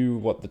knew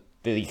what the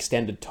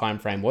extended time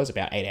frame was,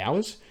 about 8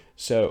 hours.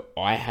 So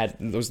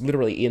it was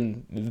literally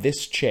in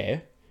this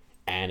chair,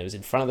 and it was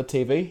in front of the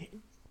TV,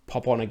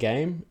 pop on a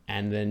game,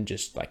 and then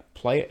just like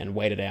play it and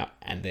wait it out.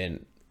 And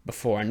then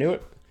before I knew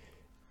it,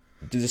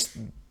 just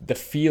the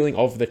feeling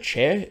of the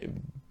chair,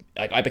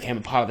 like I became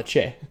a part of the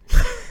chair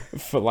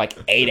for like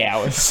 8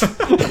 hours.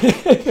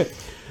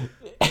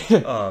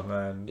 Oh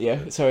man.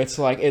 Yeah. So it's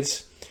like,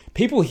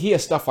 people hear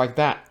stuff like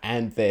that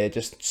and they're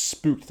just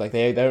spooked. Like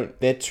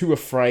they're too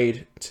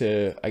afraid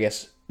to, I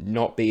guess,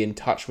 not be in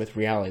touch with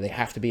reality. They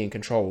have to be in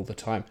control all the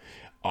time.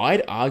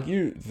 I'd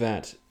argue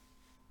that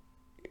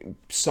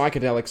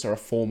psychedelics are a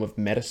form of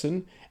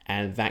medicine,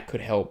 and that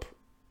could help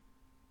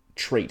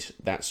treat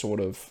that sort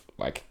of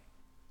like,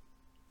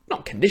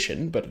 not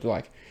condition, but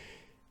like,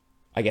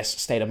 I guess,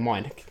 state of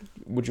mind.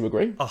 Would you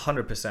agree?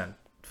 100%.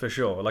 For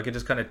sure. Like it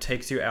just kind of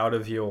takes you out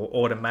of your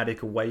automatic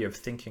way of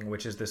thinking,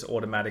 which is this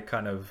automatic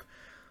kind of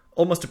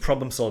almost a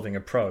problem-solving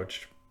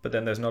approach, but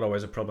then there's not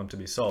always a problem to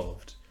be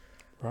solved.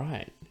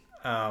 Right.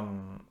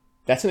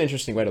 That's an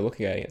interesting way to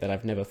look at it that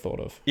I've never thought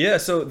of. Yeah,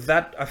 so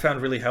that I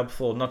found really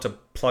helpful, not to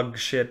plug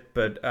shit,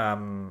 but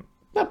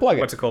Not plug it.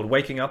 what's it called?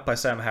 Waking Up by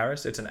Sam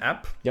Harris. It's an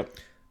app. Yep.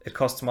 It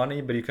costs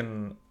money, but you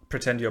can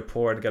pretend you're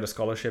poor and get a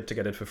scholarship to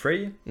get it for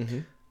free. Mm-hmm.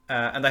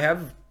 And they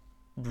have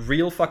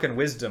real fucking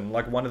wisdom.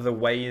 Like one of the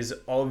ways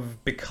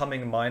of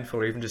becoming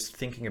mindful or even just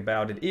thinking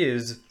about it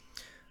is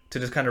to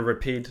just kind of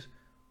repeat.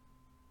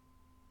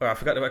 Oh, I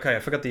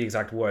forgot the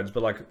exact words,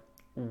 but like,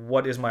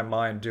 what is my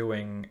mind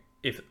doing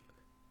if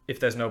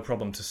there's no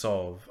problem to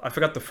solve? I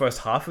forgot the first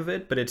half of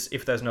it, but it's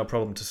if there's no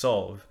problem to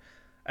solve.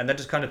 And that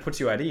just kind of puts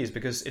you at ease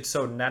because it's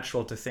so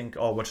natural to think,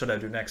 oh, what should I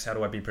do next? How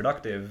do I be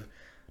productive?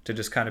 To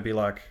just kind of be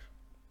like,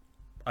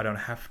 I don't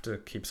have to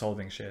keep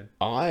solving shit.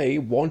 I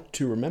want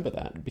to remember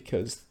that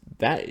because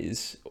that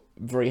is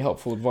very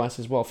helpful advice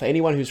as well for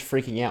anyone who's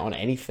freaking out on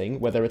anything,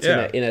 whether it's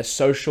in a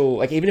social,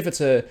 like even if it's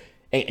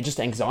just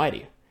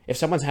anxiety. If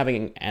someone's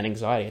having an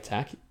anxiety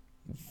attack,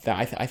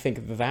 I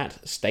think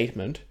that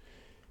statement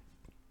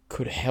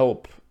could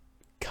help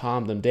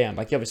calm them down.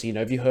 Like obviously,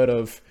 have you heard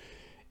of?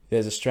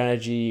 There's a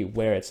strategy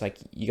where it's like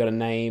you got to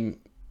name.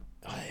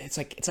 It's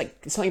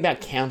something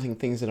about counting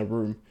things in a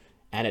room,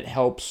 and it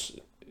helps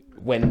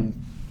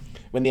when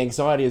the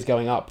anxiety is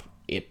going up.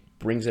 It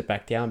brings it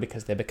back down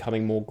because they're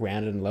becoming more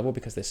grounded and level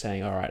because they're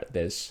saying, all right,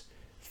 there's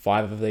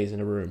 5 of these in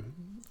a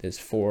room, there's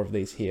 4 of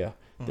these here,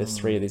 there's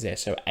 3 of these there.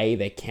 So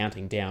they're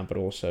counting down, but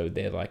also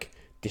they're like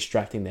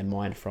distracting their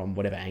mind from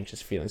whatever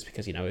anxious feelings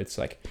because it's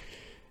like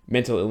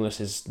mental illness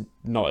is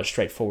not as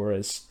straightforward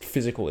as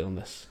physical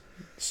illness.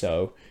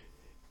 So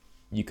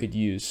you could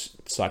use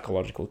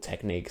psychological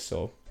techniques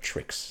or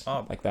tricks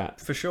like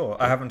that. For sure.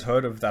 I haven't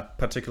heard of that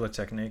particular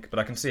technique, but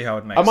I can see how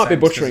it makes sense. I might be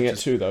butchering it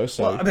too, though.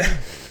 So, well, I mean,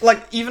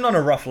 like, even on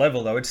a rough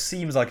level, though, it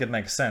seems like it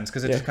makes sense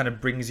because it just kind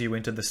of brings you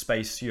into the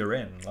space you're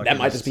in. Like that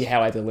might just be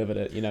how I delivered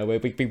it.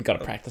 We've got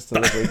to practice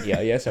delivery.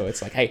 Yeah. So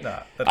it's like, hey,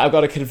 I've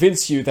got to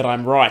convince you that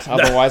I'm right,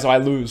 otherwise I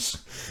lose.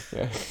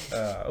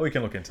 Yeah. We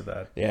can look into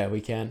that. Yeah,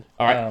 we can.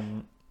 All right.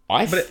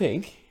 I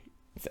think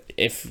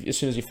if as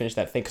soon as you finish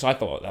that thing, because I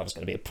thought that was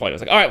going to be a point, I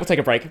was like, all right, we'll take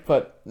a break,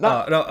 but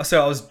no.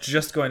 So I was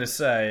just going to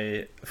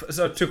say,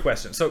 so 2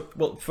 questions. So,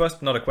 well,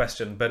 first, not a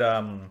question, but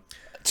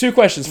 2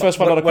 questions. First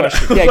one, not a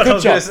question. Yeah,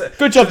 good job.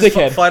 Good job,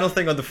 dickhead. Final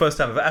thing on the first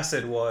time of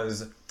acid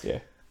was,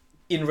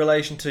 in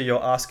relation to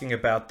your asking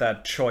about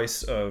that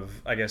choice of,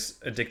 I guess,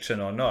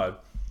 addiction or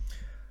not.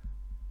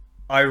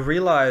 I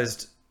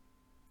realized,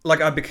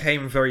 like, I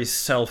became very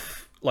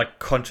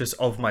conscious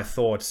of my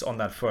thoughts on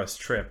that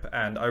first trip,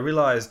 and I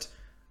realized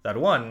that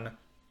 1,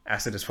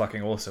 acid is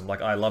fucking awesome.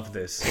 Like, I love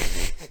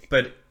this.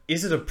 But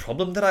is it a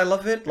problem that I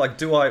love it? Like,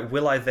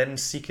 will I then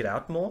seek it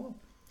out more?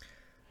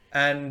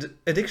 And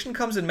addiction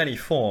comes in many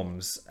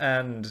forms.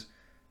 And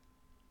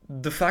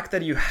the fact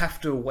that you have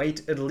to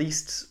wait at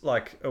least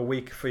like a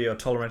week for your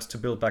tolerance to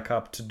build back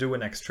up to do a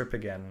next trip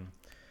again.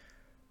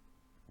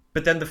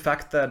 But then the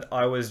fact that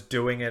I was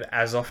doing it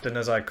as often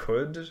as I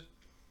could,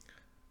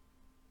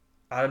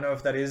 I don't know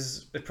if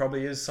it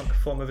probably is some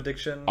form of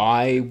addiction.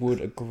 I would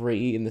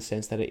agree in the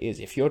sense that it is.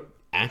 If you're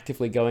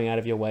actively going out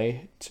of your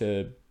way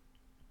to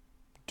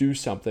do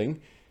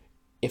something,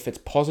 if it's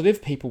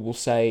positive, people will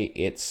say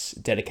it's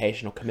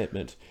dedication or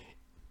commitment.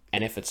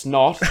 And if it's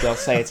not, they'll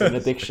say it's an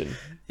addiction.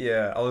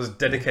 Yeah, I was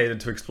dedicated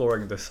to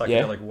exploring the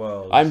psychedelic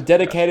world. I'm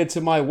dedicated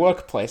to my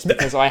workplace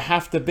because I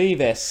have to be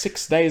there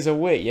 6 days a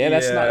week. Yeah,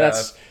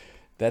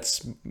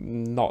 that's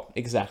not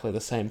exactly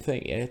the same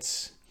thing. Yeah,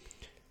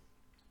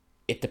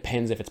 it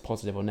depends if it's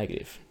positive or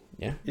negative.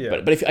 Yeah.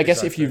 But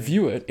if you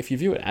view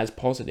it as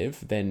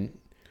positive, then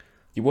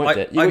you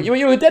weren't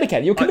you were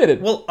dedicated. You were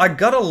committed. I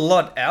got a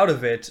lot out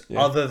of it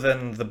other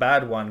than the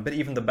bad one. But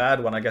even the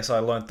bad one, I guess I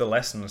learned the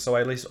lesson. So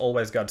I at least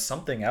always got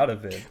something out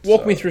of it.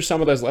 Walk me through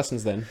some of those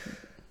lessons then.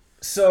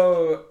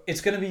 So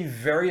it's going to be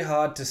very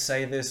hard to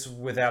say this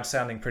without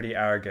sounding pretty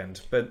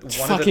arrogant. But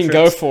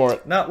go for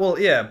it. No, well,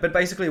 yeah. But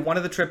basically, one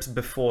of the trips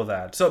before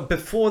that. So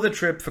before the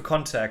trip, for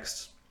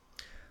context,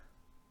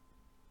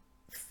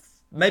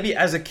 maybe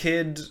as a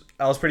kid,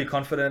 I was pretty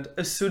confident.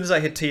 As soon as I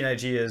hit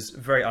teenage years,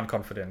 very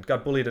unconfident.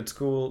 Got bullied at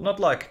school. Not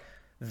like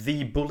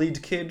the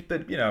bullied kid,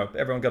 but, you know,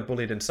 everyone got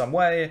bullied in some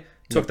way.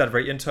 Took that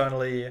very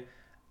internally.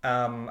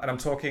 And I'm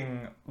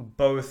talking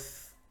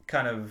both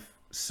kind of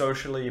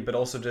socially, but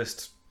also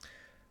just,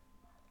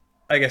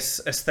 I guess,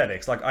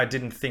 aesthetics. Like, I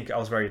didn't think I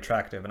was very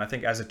attractive. And I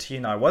think as a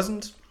teen, I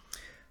wasn't.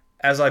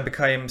 As I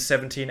became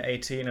 17,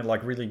 18 and,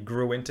 like, really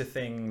grew into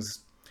things,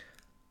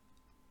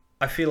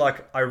 I feel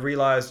like I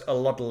realized a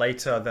lot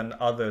later than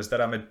others that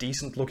I'm a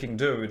decent looking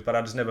dude, but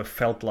I just never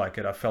felt like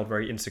it. I felt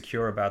very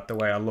insecure about the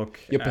way I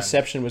look. Your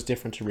perception was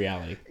different to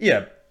reality.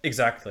 Yeah,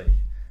 exactly.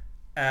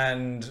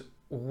 And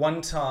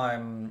one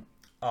time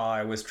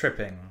I was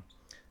tripping,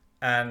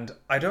 and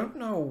I don't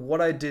know what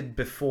I did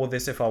before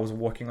this if I was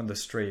walking on the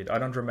street. I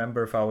don't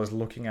remember if I was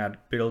looking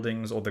at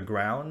buildings or the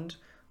ground,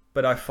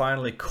 but I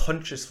finally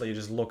consciously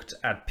just looked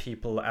at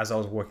people as I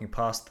was walking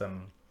past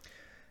them.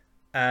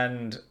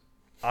 And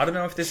I don't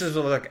know if this is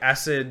like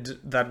acid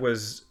that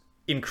was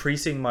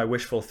increasing my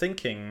wishful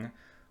thinking,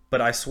 but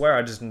I swear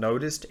I just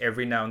noticed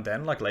every now and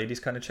then, like, ladies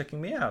kind of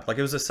checking me out. Like,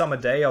 it was a summer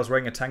day. I was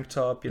wearing a tank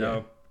top, you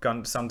know,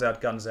 sun's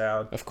out, guns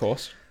out. Of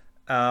course.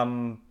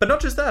 But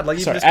not just that. Like,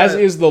 you just as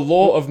is the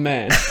law of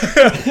man.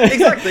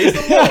 Exactly,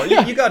 it's the law.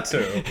 You got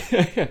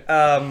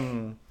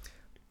to.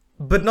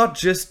 But not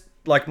just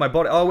like my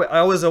body.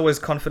 I was always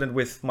confident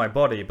with my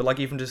body, but like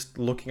even just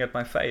looking at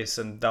my face,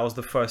 and that was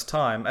the first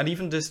time. And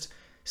even just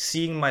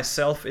seeing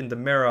myself in the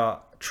mirror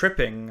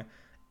tripping,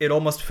 it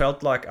almost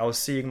felt like I was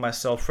seeing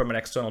myself from an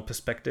external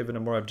perspective in a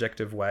more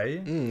objective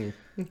way.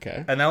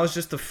 Okay. And that was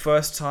just the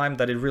first time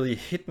that it really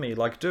hit me.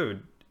 Like,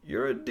 dude,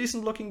 you're a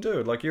decent looking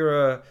dude. Like,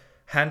 you're a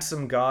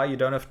handsome guy. You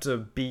don't have to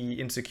be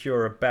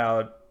insecure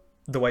about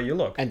the way you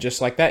look. And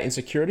just like that,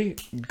 insecurity,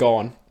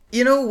 gone.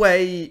 In a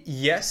way,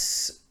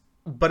 yes,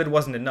 but it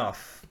wasn't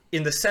enough.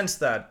 In the sense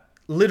that,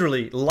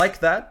 literally, like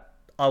that,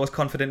 I was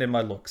confident in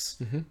my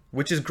looks,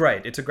 which is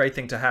great. It's a great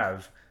thing to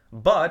have.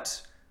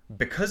 But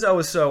because I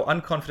was so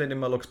unconfident in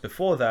my looks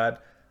before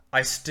that,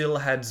 I still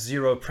had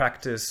zero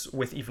practice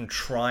with even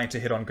trying to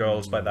hit on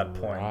girls by that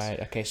point. Right.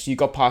 Okay. So you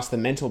got past the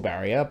mental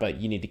barrier,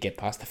 but you need to get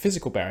past the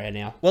physical barrier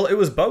now. Well, it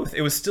was both.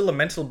 It was still a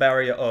mental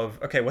barrier of,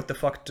 okay, what the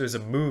fuck does a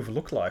move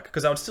look like?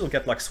 Because I would still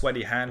get like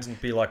sweaty hands and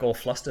be like all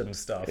flustered and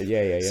stuff.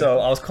 Yeah. So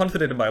I was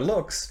confident in my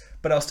looks,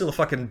 but I was still a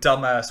fucking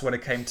dumbass when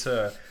it came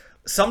to...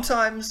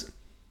 Sometimes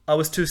I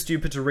was too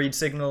stupid to read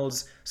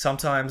signals.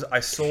 Sometimes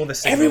I saw the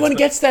signals. Everyone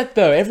gets that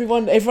though.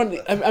 Everyone.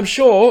 I'm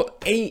sure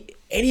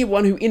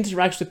anyone who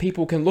interacts with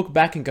people can look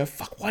back and go,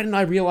 "Fuck, why didn't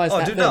I realize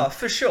that?" Oh, dude, no,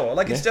 for sure.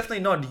 Like, it's definitely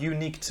not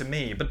unique to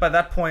me. But by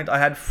that point, I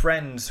had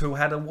friends who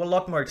had a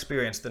lot more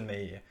experience than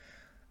me.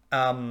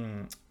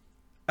 And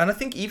I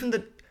think even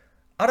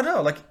I don't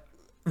know, like,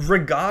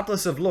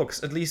 regardless of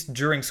looks, at least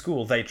during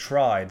school, they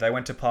tried. They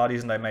went to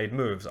parties and they made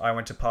moves. I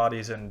went to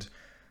parties and,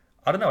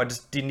 I don't know, I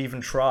just didn't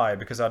even try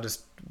because I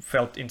just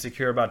felt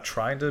insecure about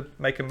trying to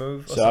make a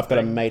move. So I've got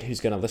a mate who's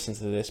going to listen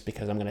to this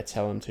because I'm going to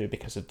tell him to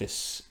because of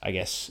this, I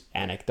guess,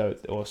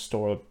 anecdote or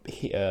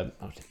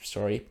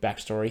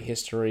backstory,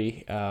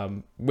 history,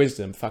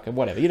 wisdom, fucking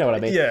whatever. You know what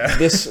I mean? Yeah.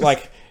 This,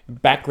 like,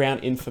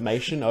 background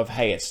information of,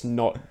 hey, it's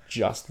not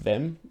just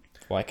them.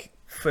 Like,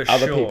 for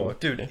other sure, people.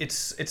 dude. Yeah.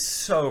 It's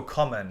so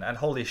common, and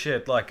holy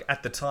shit! Like,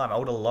 at the time, I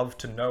would have loved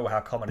to know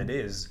how common it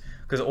is,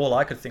 because all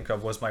I could think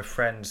of was my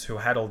friends who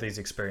had all these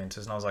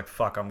experiences, and I was like,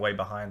 "Fuck, I'm way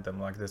behind them.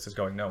 Like, this is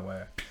going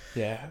nowhere."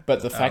 Yeah,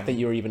 but the fact that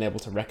you were even able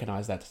to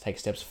recognize that to take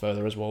steps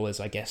further as well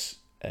is, I guess,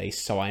 a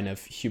sign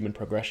of human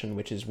progression,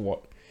 which is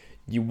what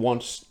you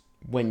want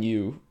when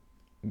you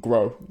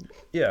grow.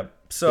 Yeah.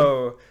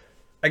 So,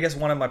 I guess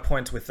one of my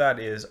points with that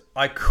is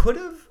I could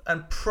have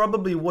and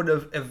probably would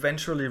have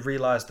eventually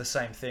realized the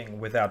same thing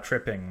without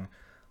tripping,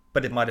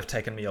 but it might have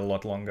taken me a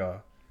lot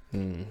longer.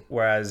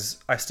 Whereas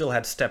I still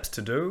had steps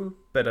to do,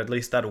 but at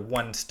least that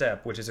one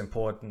step, which is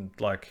important,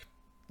 like,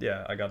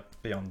 yeah, I got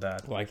beyond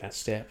that. Like that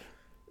step.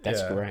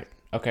 That's great.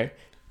 Okay.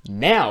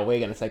 Now we're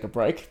going to take a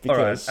break because...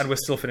 All right, and we're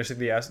still finishing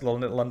the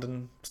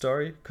London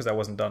story because I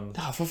wasn't done.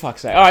 Oh, for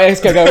fuck's sake. All right,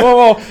 let's go.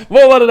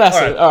 More London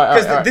acid. All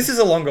right. This is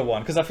a longer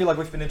one because I feel like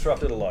we've been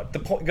interrupted a lot.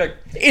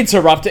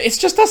 Interrupted? It's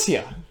just us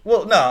here.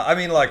 Well, no, I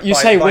mean like... You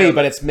say we,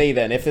 but it's me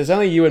then. If there's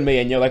only you and me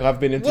and you're like,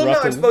 I've been interrupted...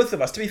 Well, no, it's both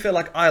of us. To be fair,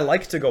 like, I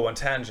like to go on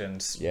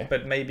tangents. Yeah.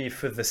 But maybe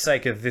for the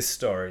sake of this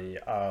story,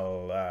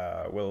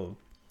 we'll...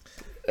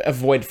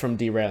 avoid from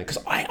derailing.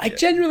 Because I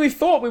genuinely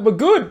thought we were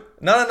good.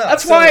 No.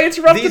 That's why I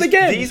interrupted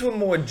again. These were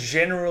more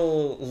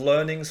general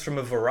learnings from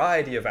a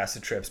variety of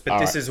acid trips. But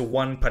this is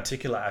one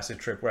particular acid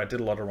trip where I did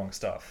a lot of wrong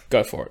stuff.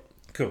 Go for it.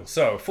 Cool.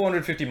 So,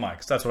 450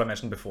 mics. That's what I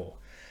mentioned before.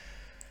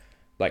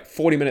 Like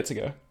 40 minutes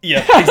ago.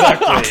 Yeah,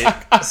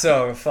 exactly.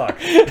 So, fuck.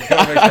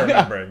 Gotta make sure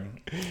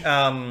remembering.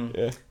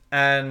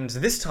 And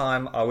this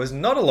time, I was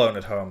not alone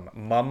at home.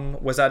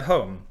 Mum was at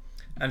home.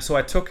 And so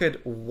I took it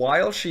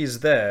while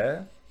she's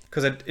there,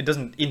 because it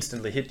doesn't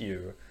instantly hit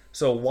you.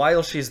 So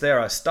while she's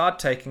there, I start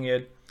taking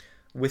it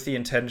with the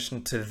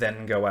intention to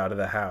then go out of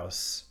the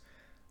house.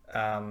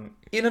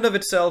 In and of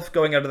itself,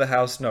 going out of the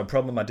house, no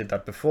problem. I did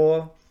that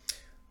before.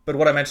 But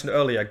what I mentioned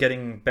earlier,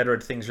 getting better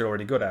at things you're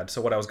already good at.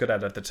 So what I was good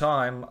at the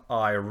time,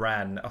 I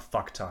ran a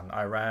fuck ton.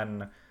 I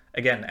ran,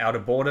 again, out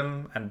of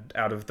boredom and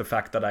out of the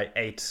fact that I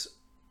ate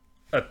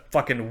a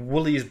fucking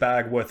Woolies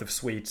bag worth of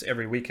sweets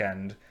every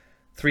weekend.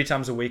 3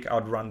 times a week, I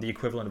would run the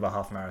equivalent of a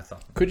half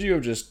marathon. Could you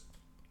have just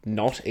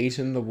not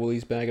eaten the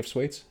Woolies bag of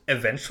sweets?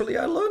 Eventually,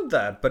 I learned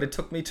that, but it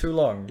took me too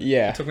long.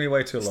 Yeah. It took me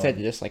way too long. Instead,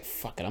 you're just like,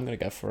 fuck it, I'm going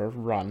to go for a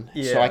run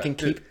so I can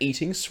keep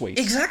eating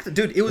sweets. Exactly,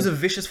 dude. It was a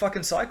vicious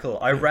fucking cycle.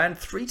 I ran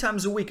 3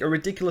 times a week, a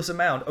ridiculous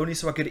amount, only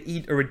so I could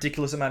eat a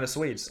ridiculous amount of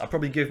sweets. I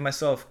probably could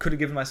have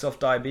given myself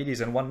diabetes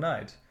in one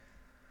night.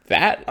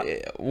 That?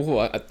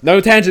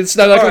 No tangents.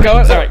 No, go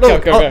on. So, All right,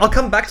 look, go. I'll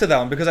come back to that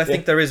one because I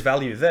think there is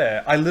value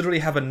there. I literally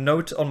have a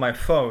note on my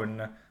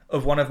phone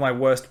of one of my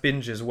worst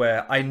binges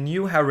where I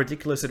knew how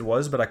ridiculous it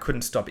was, but I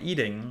couldn't stop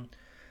eating.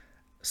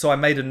 So I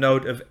made a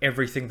note of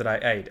everything that I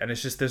ate. And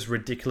it's just this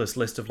ridiculous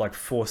list of like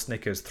 4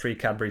 Snickers, 3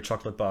 Cadbury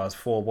chocolate bars,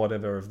 4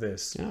 whatever of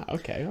this. Oh,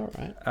 okay, all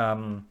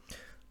right.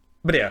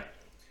 But yeah,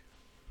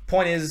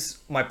 point is,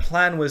 my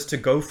plan was to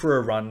go for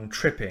a run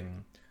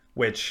tripping,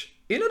 which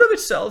in and of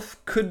itself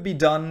could be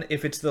done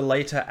if it's the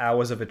later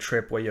hours of a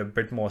trip where you're a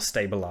bit more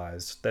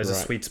stabilized. There's a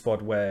sweet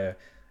spot where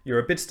you're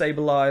a bit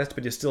stabilized,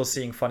 but you're still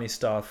seeing funny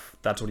stuff.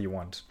 That's what you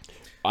want.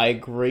 I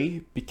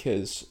agree,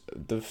 because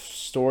the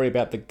story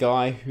about the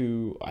guy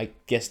who, I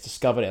guess,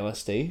 discovered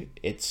LSD,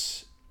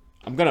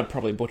 I'm going to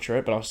probably butcher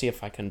it, but I'll see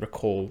if I can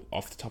recall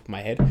off the top of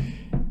my head.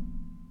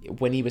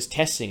 When he was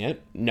testing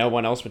it, no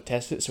one else would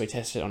test it, so he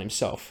tested it on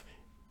himself.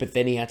 But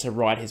then he had to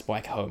ride his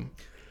bike home.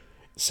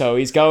 So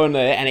he's going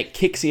there, and it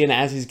kicks in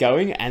as he's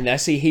going, and I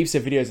see heaps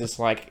of videos. It's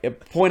like, a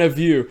point of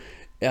view,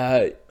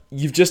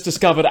 you've just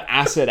discovered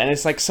acid, and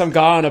it's like some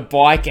guy on a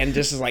bike and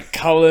just like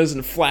colors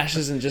and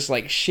flashes and just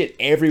like shit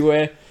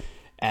everywhere.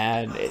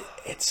 And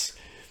it's,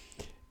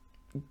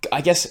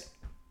 I guess,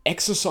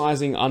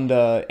 exercising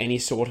under any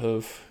sort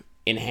of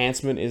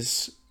enhancement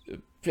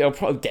it'll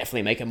probably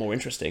definitely make it more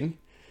interesting.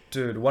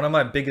 Dude, one of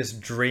my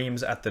biggest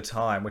dreams at the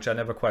time, which I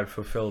never quite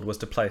fulfilled, was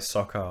to play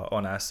soccer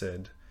on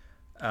acid.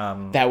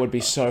 That would be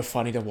so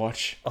funny to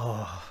watch.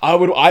 Oh. I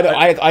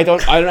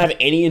don't have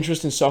any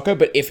interest in soccer,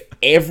 but if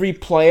every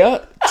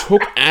player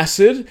took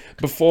acid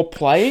before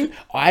playing,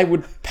 I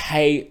would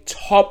pay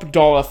top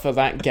dollar for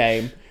that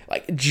game.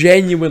 Like,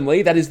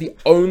 genuinely, that is the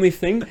only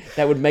thing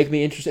that would make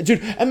me interested.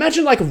 Dude,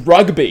 imagine like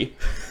rugby.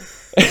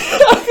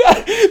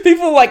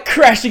 People like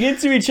crashing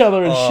into each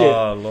other and shit.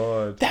 Oh,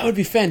 Lord. That would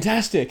be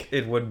fantastic.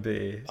 It would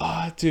be.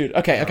 Oh, dude.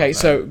 Okay,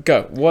 so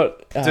go.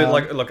 What? Dude,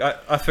 look,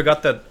 I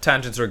forgot that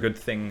tangents are a good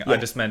thing. Yeah. I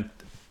just meant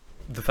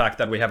the fact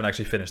that we haven't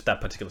actually finished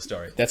that particular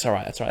story. That's all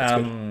right. That's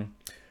good.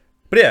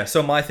 But yeah,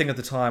 so my thing at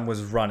the time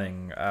was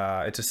running.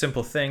 It's a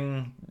simple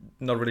thing,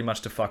 not really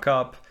much to fuck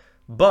up.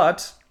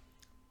 But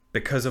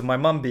because of my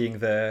mum being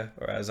there,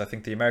 or as I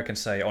think the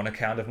Americans say, on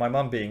account of my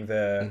mum being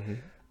there,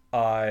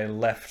 I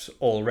left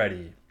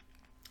already.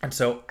 And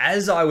so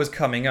as I was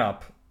coming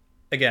up,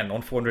 again,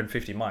 on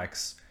 450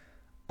 mics,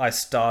 I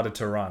started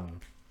to run.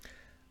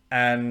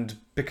 And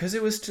because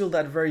it was still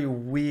that very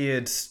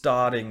weird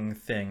starting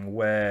thing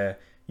where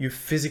you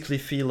physically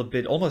feel a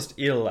bit almost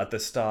ill at the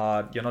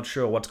start, you're not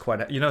sure what's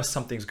quite... You know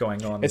something's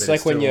going on. It's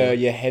like when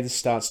your head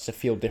starts to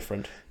feel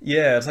different.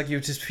 Yeah, it's like you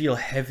just feel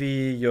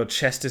heavy, your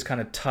chest is kind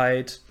of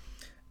tight,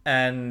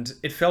 and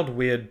it felt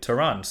weird to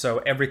run. So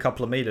every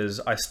couple of meters,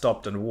 I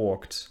stopped and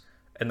walked.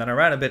 And then I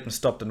ran a bit and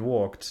stopped and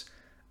walked.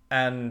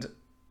 And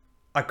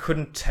I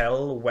couldn't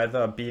tell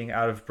whether being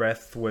out of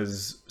breath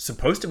was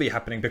supposed to be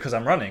happening because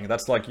I'm running.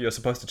 That's like you're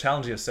supposed to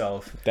challenge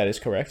yourself. That is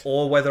correct.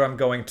 Or whether I'm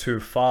going too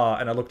far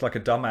and I looked like a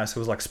dumbass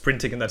who was like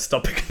sprinting and then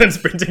stopping and then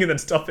sprinting and then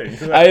stopping.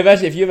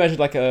 If you imagine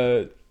like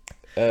a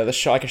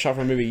shot from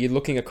a movie, you're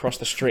looking across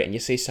the street and you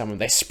see someone,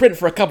 they sprint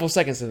for a couple of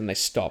seconds and then they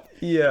stop.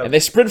 Yeah. And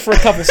they sprint for a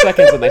couple of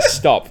seconds and they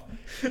stop.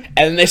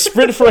 And they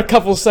sprint for a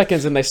couple of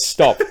seconds and they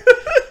stop.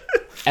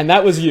 And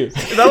that was you.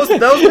 That was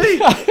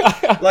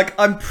me. Like,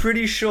 I'm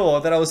pretty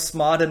sure that I was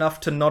smart enough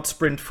to not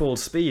sprint full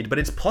speed, but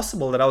it's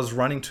possible that I was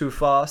running too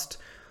fast,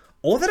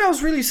 or that I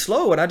was really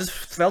slow, and I just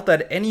felt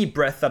that any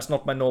breath that's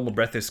not my normal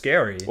breath is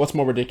scary. What's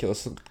more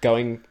ridiculous,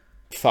 going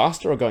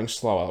faster or going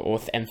slower,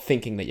 and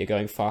thinking that you're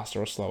going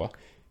faster or slower?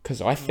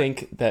 Because I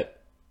think that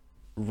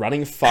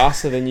running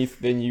faster than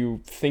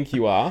you think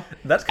you are,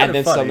 that's kind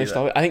of funny.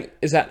 Suddenly I think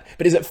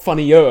is it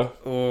funnier?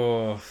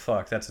 Oh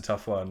fuck, that's a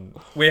tough one.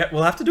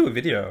 We'll have to do a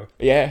video.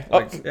 Yeah,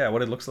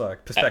 what it looks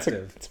like,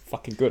 perspective. It's a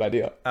fucking good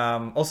idea.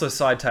 Also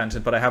side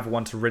tangent, but I have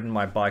once ridden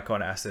my bike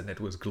on acid and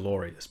it was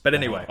glorious. But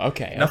anyway,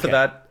 enough of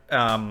that.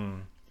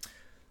 I'm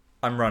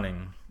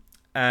running,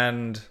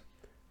 and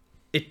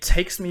it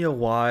takes me a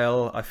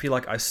while. I feel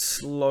like I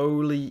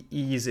slowly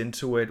ease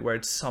into it, where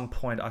at some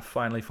point I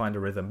finally find a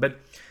rhythm. But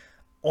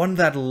on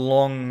that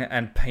long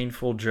and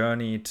painful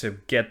journey to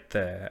get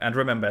there, and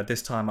remember, at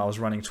this time I was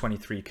running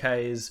 23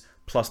 Ks,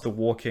 plus the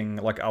walking,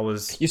 like I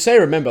was... You say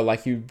remember,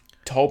 like you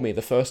told me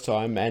the first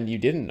time, and you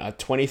didn't.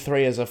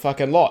 23 is a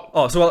fucking lot.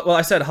 Oh, so well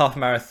I said half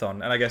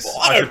marathon, and I guess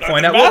I should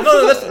point out...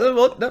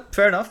 No,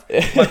 fair enough.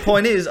 My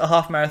point is, a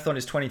half marathon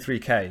is 23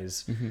 Ks.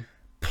 Mm-hmm.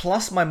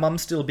 Plus my mum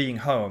still being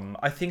home.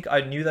 I think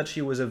I knew that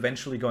she was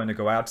eventually going to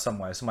go out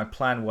somewhere, so my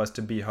plan was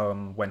to be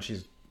home when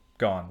she's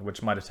gone,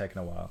 which might have taken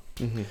a while.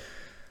 Mm-hmm.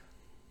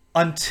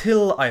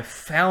 Until I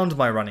found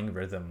my running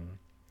rhythm,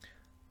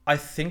 I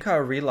think I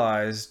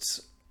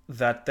realized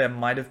that there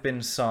might have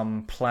been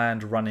some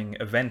planned running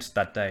event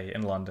that day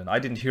in London. I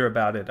didn't hear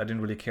about it. I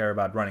didn't really care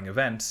about running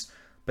events,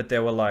 but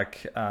there were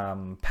like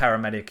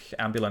paramedic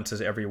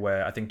ambulances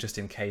everywhere. I think just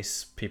in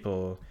case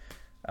people,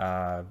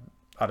 I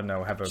don't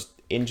know, have just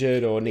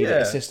injured or need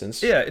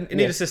assistance. Yeah,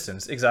 need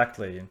assistance,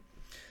 exactly.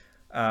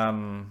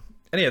 And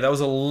yeah, there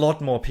was a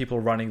lot more people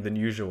running than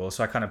usual,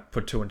 so I kind of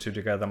put two and two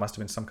together. There must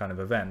have been some kind of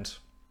event.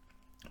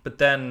 But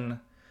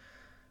then,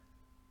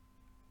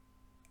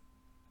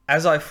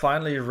 as I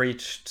finally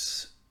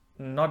reached,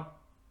 what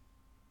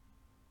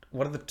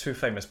are the two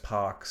famous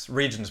parks?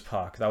 Regent's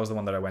Park, that was the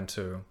one that I went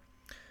to.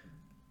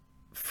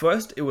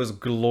 First, it was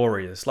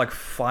glorious. Like,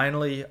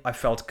 finally, I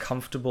felt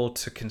comfortable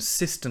to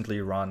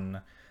consistently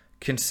run,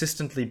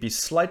 consistently be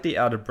slightly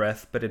out of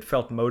breath, but it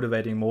felt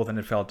motivating more than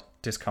it felt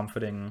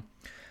discomforting.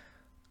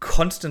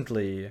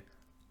 Constantly,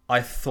 I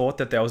thought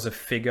that there was a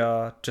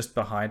figure just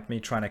behind me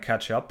trying to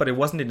catch up, but it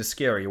wasn't in a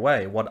scary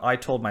way. What I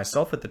told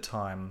myself at the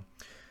time,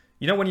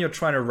 you know when you're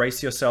trying to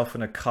race yourself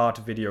in a kart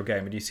video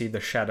game and you see the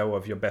shadow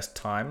of your best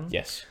time?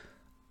 Yes.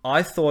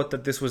 I thought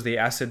that this was the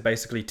acid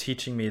basically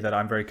teaching me that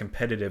I'm very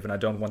competitive and I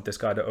don't want this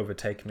guy to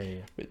overtake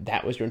me.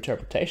 That was your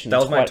interpretation.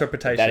 That was my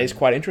interpretation. That is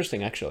quite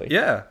interesting, actually.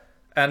 Yeah.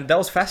 And that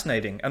was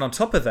fascinating. And on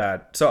top of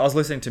that, so I was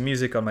listening to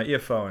music on my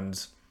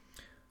earphones.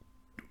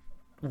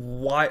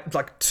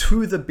 Like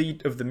to the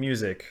beat of the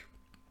music,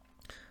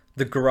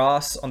 the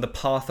grass on the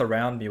path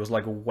around me was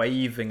like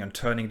waving and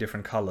turning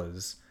different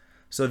colors.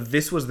 So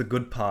this was the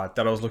good part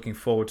that I was looking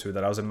forward to,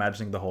 that I was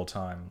imagining the whole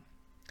time.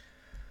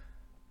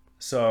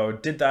 So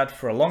did that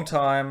for a long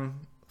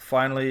time,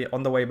 finally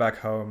on the way back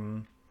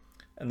home.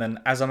 And then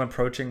as I'm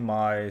approaching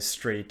my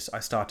street, I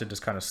start to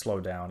just kind of slow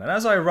down. And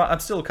as I'm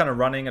still kind of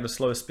running at a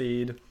slow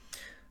speed,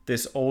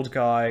 this old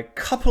guy,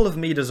 couple of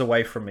meters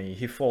away from me,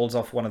 he falls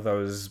off one of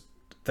those...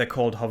 They're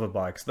called hover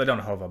bikes. They don't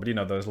hover, but you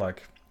know those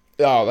like...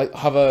 Oh, like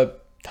hover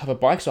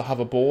bikes or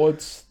hover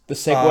boards? The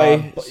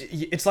Segway?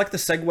 It's like the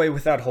Segway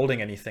without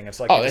holding anything. It's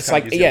like... Oh, it's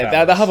like,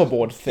 yeah, the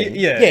hoverboard thing.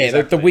 Yeah,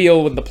 exactly. The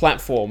wheel and the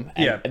platform.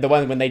 And the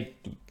one when they...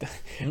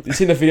 You've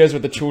seen the videos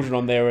with the children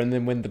on there, and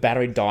then when the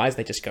battery dies,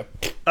 they just go...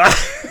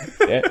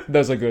 Yeah,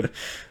 those are good.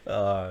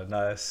 Oh,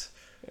 nice.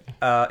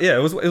 Yeah,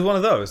 it was one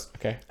of those.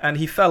 Okay. And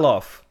he fell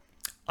off.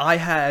 I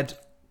had,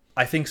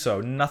 I think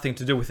so, nothing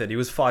to do with it. He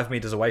was 5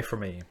 meters away from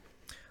me.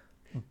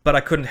 But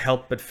I couldn't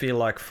help but feel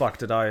like, fuck,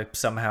 did I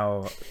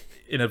somehow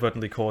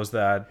inadvertently cause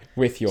that?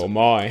 With your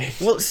mind.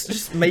 Well, it's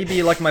just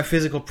maybe like my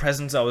physical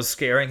presence, I was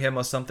scaring him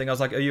or something. I was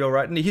like, are you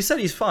alright? And he said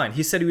he's fine.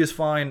 He said he was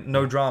fine,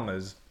 no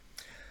dramas.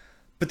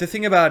 But the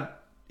thing about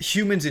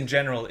humans in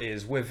general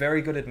is we're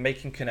very good at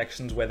making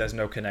connections where there's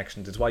no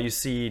connections. It's why you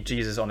see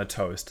Jesus on a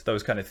toast,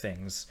 those kind of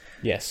things.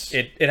 Yes.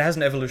 It has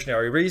an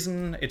evolutionary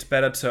reason. It's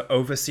better to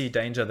oversee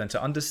danger than to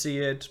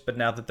undersee it. But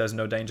now that there's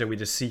no danger, we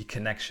just see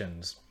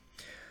connections.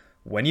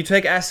 When you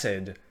take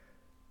acid,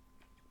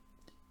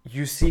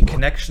 you see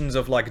connections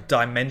of like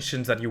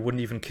dimensions that you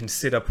wouldn't even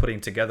consider putting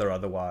together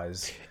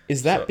otherwise.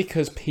 Is that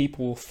because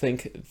people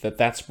think that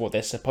that's what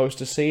they're supposed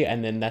to see,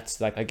 and then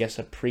that's like, I guess,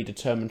 a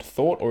predetermined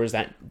thought? Or is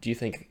that, do you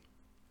think,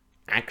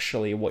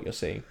 actually what you're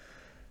seeing?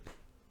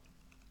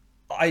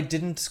 I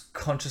didn't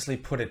consciously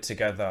put it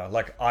together.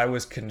 Like, I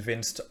was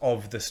convinced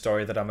of the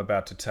story that I'm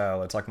about to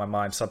tell. It's like my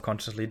mind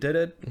subconsciously did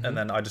it, and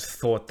then I just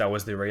thought that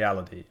was the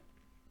reality.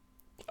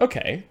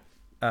 Okay.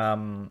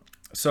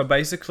 So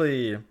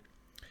basically,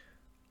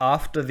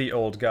 after the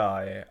old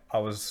guy, I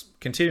was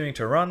continuing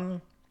to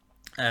run,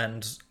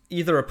 and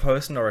either a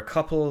person or a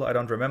couple, I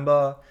don't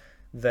remember,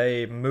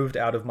 they moved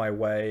out of my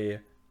way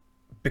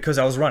because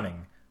I was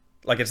running.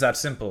 Like, it's that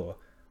simple.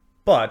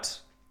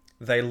 But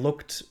they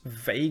looked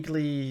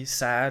vaguely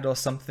sad or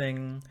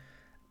something,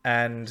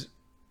 And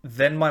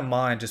then my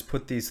mind just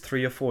put these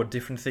 3 or 4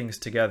 different things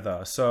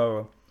together.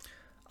 So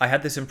I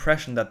had this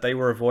impression that they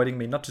were avoiding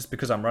me, not just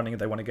because I'm running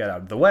and they want to get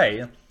out of the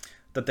way,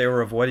 that they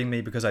were avoiding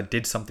me because I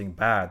did something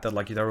bad, that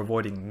like they were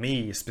avoiding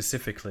me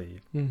specifically.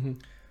 Mm-hmm.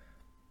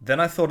 Then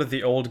I thought of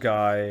the old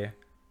guy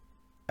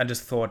and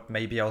just thought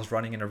maybe I was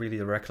running in a really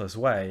reckless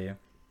way.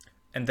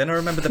 And then I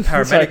remember the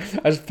paramedic.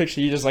 Sorry, I just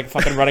picture you just like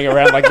fucking running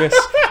around like this.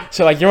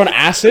 So like you're on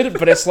acid,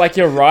 but it's like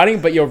you're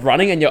riding, but you're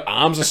running and your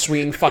arms are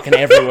swinging fucking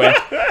everywhere.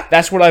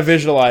 That's what I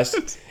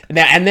visualized.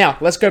 Now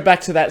let's go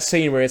back to that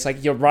scene where it's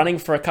like you're running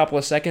for a couple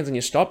of seconds and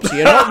you stop. So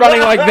you're not running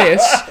like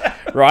this,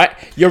 right?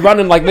 You're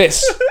running like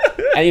this,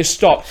 and you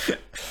stop.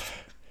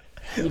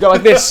 You go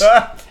like this,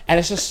 and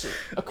it's just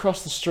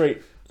across the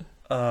street.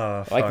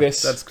 Oh, like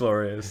this. That's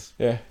glorious.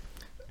 Yeah.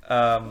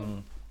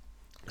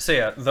 So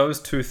yeah,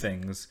 those 2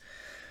 things.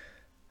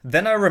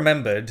 Then I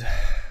remembered,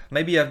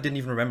 maybe I didn't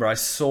even remember, I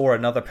saw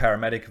another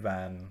paramedic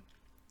van.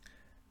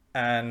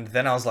 And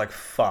then I was like,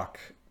 fuck,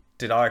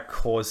 did I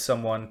cause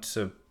someone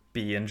to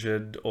be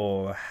injured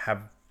or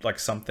have like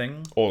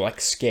something? Or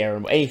like scare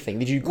them, anything.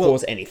 Did you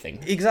cause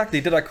anything?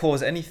 Exactly, did I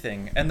cause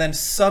anything? And then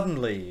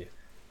suddenly,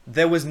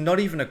 there was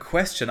not even a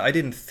question. I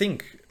didn't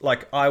think,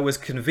 like, I was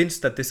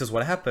convinced that this is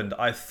what happened.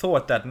 I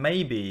thought that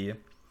maybe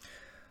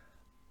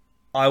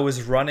I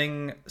was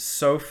running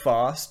so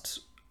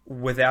fast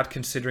without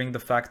considering the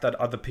fact that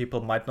other people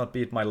might not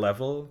be at my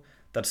level,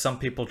 that some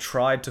people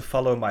tried to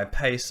follow my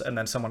pace and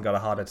then someone got a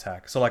heart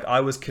attack. So like I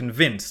was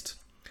convinced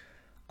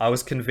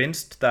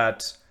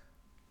that,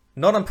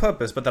 not on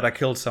purpose, but that I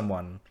killed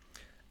someone.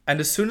 And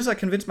as soon as I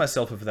convinced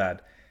myself of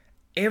that,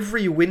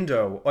 every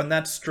window on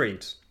that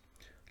street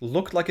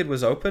looked like it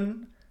was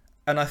open,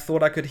 and I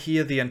thought I could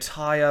hear the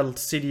entire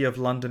city of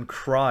London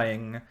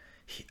crying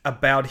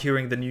about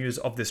hearing the news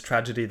of this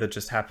tragedy that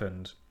just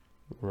happened.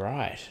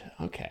 Right.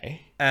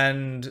 Okay.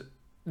 And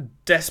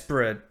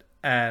desperate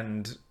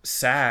and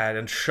sad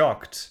and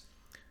shocked.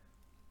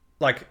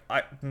 Like,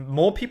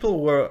 more people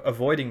were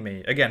avoiding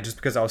me. Again, just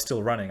because I was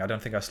still running. I don't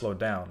think I slowed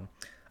down.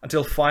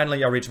 Until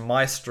finally I reached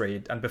my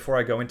street, and before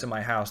I go into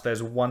my house,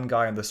 there's one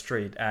guy on the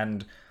street,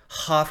 and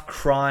half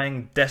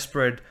crying,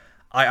 desperate,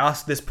 I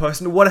asked this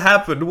person, what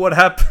happened? What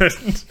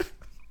happened?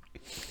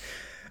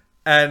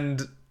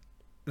 And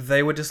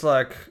they were just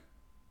like,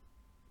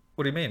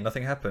 what do you mean?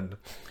 Nothing happened.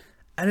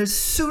 And as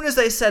soon as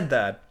they said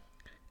that,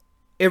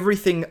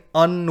 everything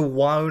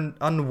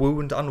unwinded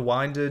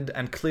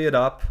and cleared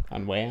up.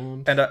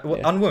 Unwound? And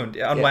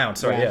unwound,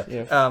 sorry,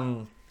 yeah.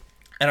 And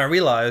I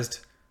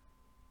realized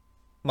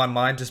my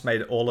mind just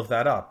made all of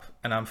that up,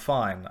 and I'm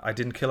fine. I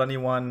didn't kill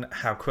anyone.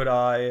 How could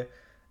I?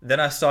 Then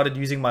I started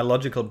using my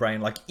logical brain.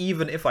 Like,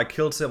 even if I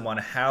killed someone,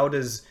 how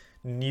does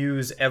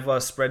news ever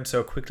spread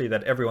so quickly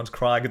that everyone's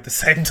crying at the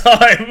same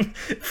time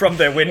from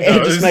their windows?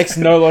 It just makes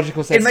no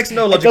logical sense. It makes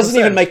no logical sense. It doesn't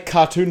even make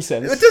cartoon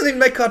sense. It doesn't even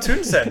make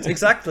cartoon sense,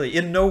 exactly.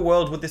 In no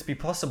world would this be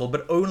possible,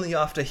 but only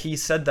after he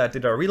said that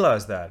did I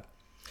realize that.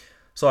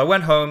 So I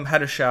went home,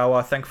 had a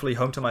shower, thankfully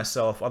home to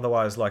myself.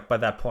 Otherwise, like, by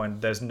that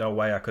point, there's no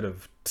way I could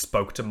have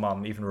spoke to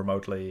mum even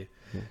remotely.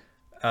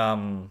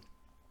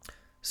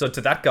 So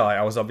to that guy,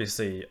 I was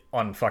obviously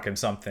on fucking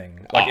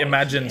something. Like,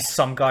 imagine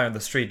some guy on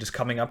the street just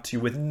coming up to you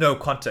with no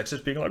context,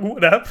 just being like,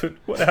 what happened?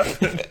 What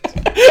happened?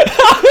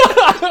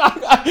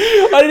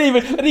 I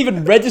didn't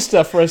even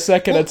register for a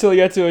second until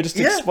you had to just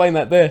explain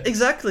that there.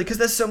 Exactly, because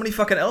there's so many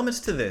fucking elements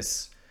to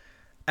this.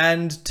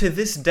 And to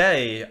this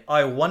day,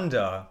 I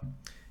wonder,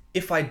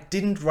 if I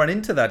didn't run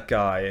into that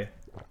guy,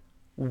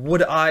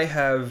 would I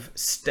have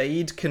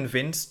stayed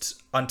convinced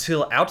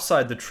until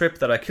outside the trip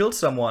that I killed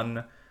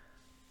someone?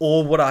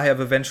 Or would I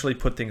have eventually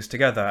put things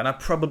together? And I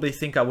probably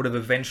think I would have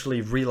eventually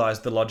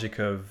realized the logic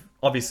of,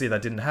 obviously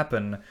that didn't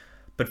happen,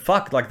 but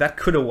fuck, like, that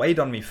could have weighed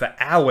on me for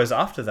hours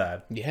after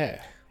that. Yeah.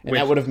 And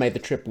that would have made the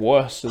trip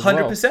worse as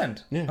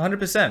 100%. Yeah.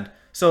 100%.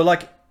 So,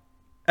 like,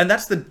 and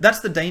that's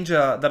the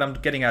danger that I'm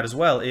getting at as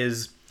well,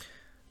 is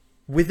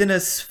within a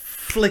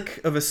flick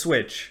of a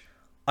switch,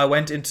 I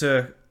went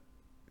into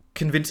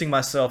convincing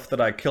myself that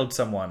I killed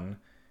someone,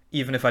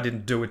 even if I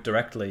didn't do it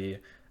directly.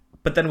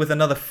 But then with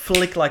another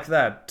flick like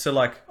that to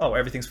like, oh,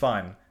 everything's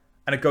fine.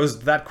 And it goes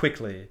that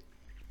quickly.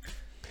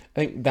 I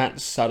think that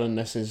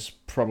suddenness is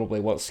probably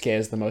what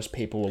scares the most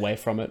people away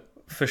from it.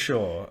 For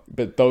sure.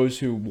 But those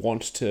who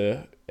want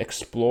to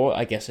explore,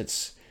 I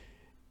guess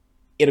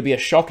it'll be a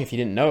shock if you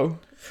didn't know.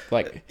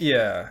 Like,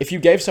 yeah. If you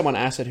gave someone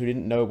acid who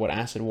didn't know what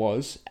acid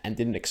was and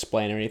didn't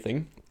explain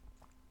anything,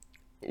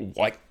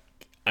 like,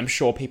 I'm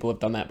sure people have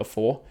done that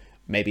before.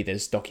 Maybe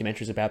there's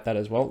documentaries about that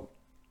as well.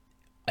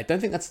 I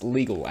don't think that's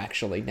legal,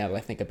 actually, now that I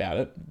think about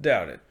it.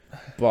 Doubt it.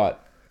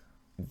 But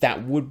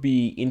that would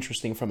be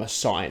interesting from a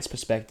science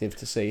perspective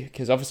to see.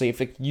 Because obviously,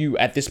 if you,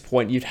 at this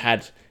point, you'd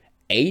had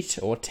 8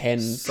 or 10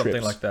 something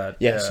trips. Like that.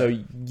 Yeah,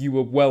 so you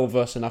were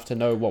well-versed enough to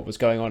know what was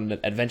going on and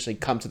eventually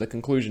come to the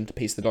conclusion to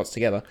piece the dots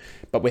together.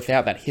 But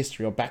without that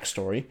history or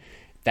backstory,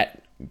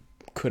 that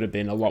could have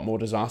been a lot more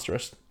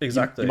disastrous.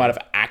 Exactly. You might have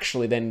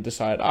actually then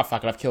decided, oh,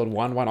 fuck it, I've killed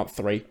 1, why not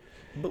 3?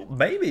 But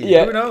maybe.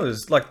 Yeah. Who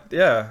knows? Like,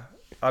 yeah.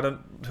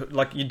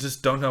 you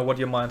just don't know what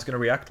your mind's going to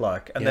react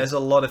like. And there's a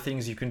lot of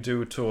things you can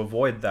do to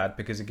avoid that,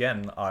 because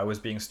again, I was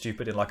being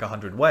stupid in like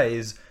 100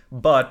 ways,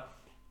 but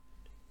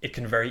it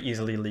can very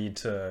easily lead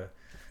to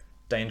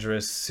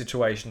dangerous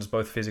situations,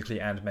 both physically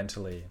and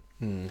mentally.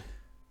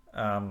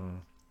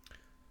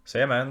 So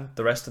yeah, man,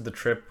 the rest of the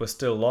trip was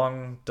still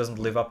long, doesn't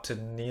live up to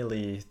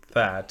nearly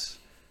that.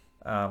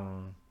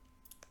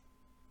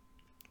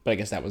 But I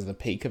guess that was the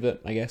peak of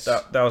it, I guess.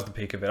 That was the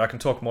peak of it. I can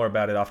talk more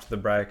about it after the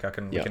break.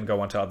 We can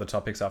go on to other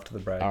topics after the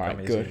break. All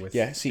right, good.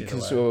 Yeah, see,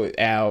 because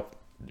we're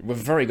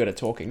very good at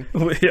talking.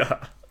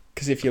 Yeah.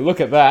 Because if you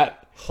look at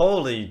that...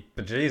 Holy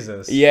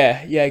bejesus.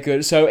 Yeah,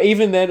 good. So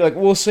even then, like,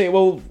 we'll see.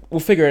 We'll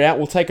figure it out.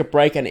 We'll take a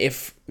break, and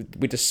if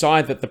we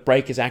decide that the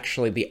break is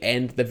actually the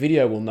end, the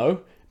video will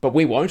know, but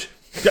we won't.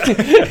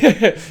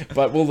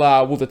 But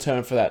we'll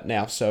determine for that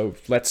now. So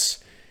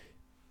let's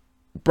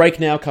break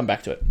now, come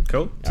back to it.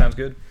 Cool. Sounds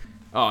good.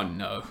 Oh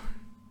no.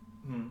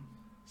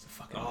 It's a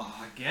fucking...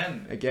 Oh,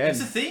 again.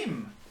 It's a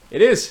theme.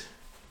 It is.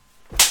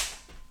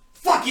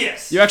 Fuck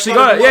yes. You actually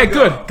got it.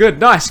 Yeah, good.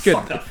 Nice, good.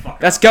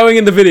 That's going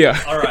in the video.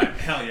 All right,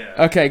 hell yeah.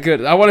 Okay,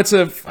 good. I wanted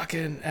to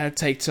fucking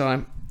take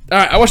time. All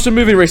right, I watched a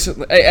movie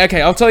recently.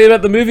 Okay, I'll tell you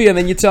about the movie, and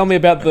then you tell me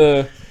about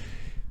the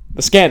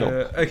scandal.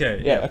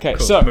 Okay. Yeah. Okay.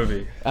 Cool. So,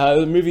 movie.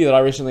 The movie that I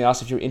recently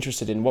asked if you were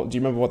interested in. Do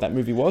you remember what that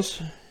movie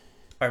was?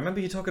 I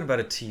remember you talking about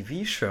a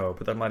TV show,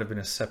 but that might have been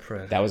a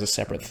separate... That was a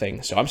separate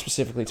thing. So I'm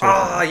specifically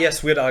talking...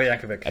 yes, Weird Al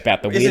Yankovic.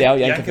 About the Weird Al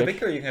Yankovic.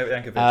 Yankovic or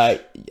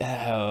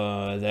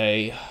Yankovic?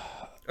 They...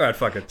 Alright,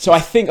 fuck it. So I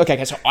think...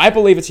 Okay, so I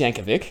believe it's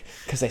Yankovic,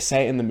 because they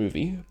say it in the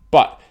movie,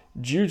 but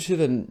due to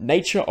the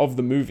nature of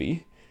the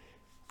movie...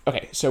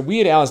 Okay, so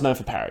Weird Al is known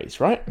for parodies,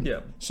 right?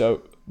 Yeah.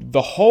 So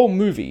the whole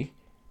movie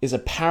is a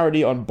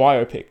parody on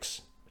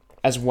biopics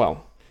as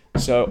well.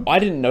 So I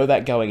didn't know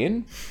that going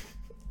in.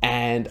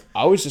 And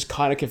I was just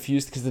kind of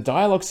confused because the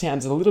dialogue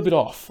sounds a little bit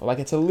off. Like,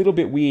 it's a little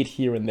bit weird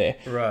here and there.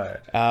 Right.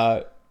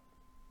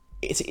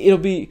 It'll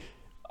be...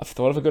 I've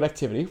thought of a good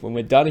activity. When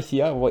we're done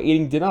here, we're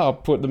eating dinner, I'll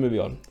put the movie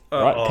on.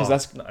 Right? Because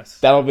that's nice.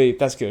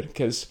 That's good.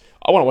 Because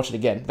I want to watch it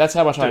again. That's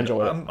how much I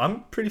enjoy it.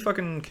 I'm pretty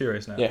fucking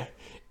curious now. Yeah.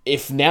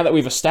 If now that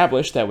we've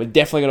established that we're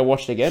definitely going to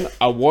watch it again,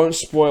 I won't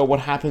spoil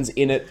what happens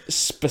in it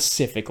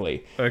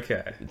specifically.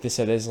 Okay.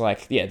 So there's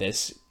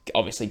there's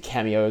obviously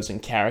cameos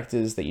and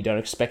characters that you don't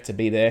expect to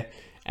be there.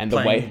 And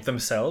the Playing way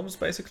themselves,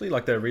 basically,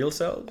 like their real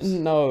selves.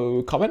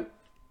 No comment.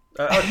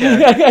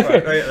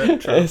 Okay.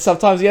 Right.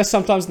 Sometimes yes,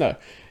 sometimes no.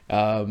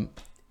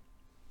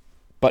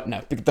 But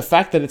no, the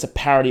fact that it's a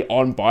parody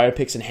on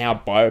biopics and how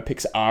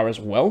biopics are as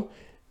well,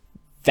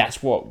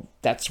 that's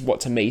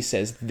what to me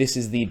says this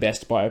is the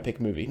best biopic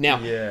movie.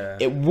 Now,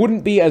 It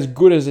wouldn't be as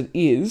good as it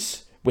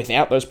is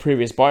without those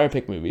previous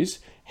biopic movies.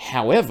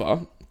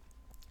 However,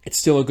 it's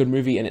still a good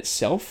movie in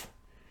itself.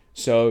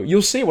 So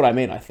you'll see what I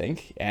mean, I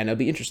think, and it'll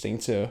be interesting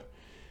to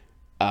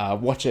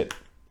watch it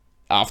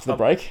after the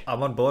break.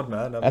 I'm on board,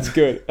 man. That's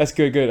good.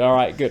 Good. All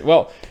right, good.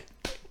 Well,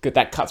 good.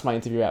 That cuts my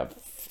interview out.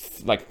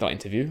 Like, not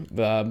interview,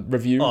 the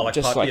review.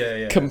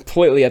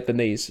 Completely at the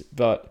knees.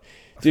 But,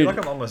 dude, I feel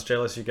like I'm almost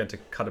jealous you get to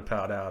cut a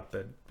part out,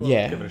 but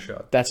we'll give it a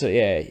shot. That's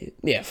it,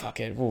 yeah,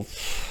 fuck it. Well,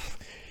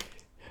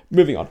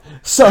 moving on.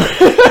 So,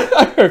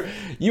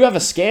 you have a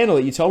scandal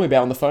that you told me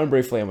about on the phone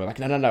briefly, and we're like,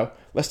 no,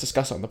 let's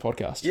discuss it on the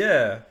podcast.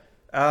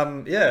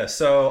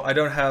 So I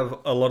don't have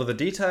a lot of the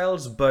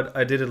details, but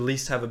I did at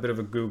least have a bit of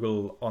a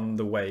Google on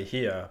the way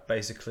here.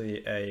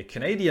 Basically, a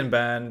Canadian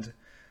band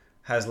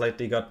has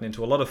lately gotten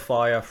into a lot of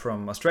fire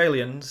from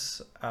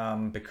Australians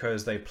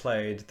because they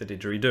played the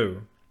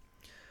didgeridoo.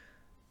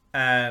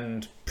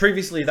 And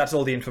previously, that's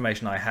all the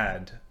information I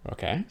had.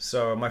 Okay.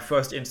 So my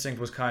first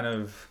instinct was kind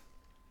of...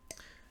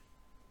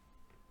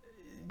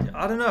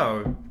 I don't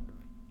know.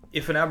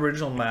 If an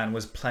Aboriginal man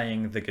was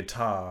playing the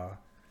guitar...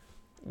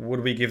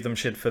 would we give them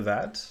shit for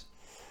that?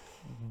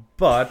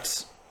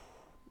 But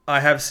I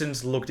have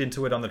since looked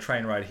into it on the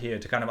train right here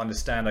to kind of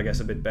understand, I guess,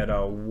 a bit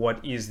better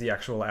what is the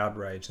actual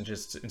outrage, and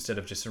just instead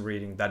of just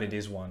reading that it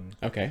is one.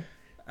 Okay.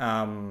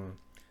 And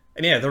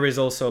yeah, there is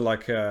also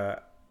like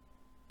a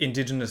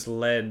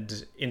Indigenous-led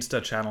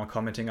Insta channel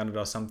commenting on it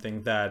or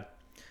something that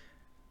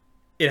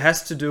it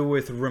has to do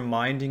with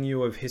reminding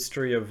you of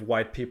history of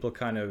white people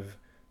kind of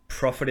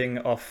profiting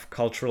off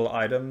cultural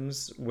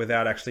items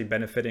without actually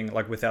benefiting,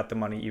 like without the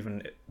money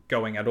even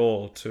going at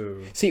all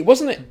to... See, it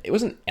wasn't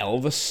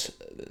Elvis.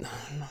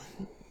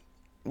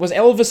 Was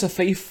Elvis a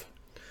thief?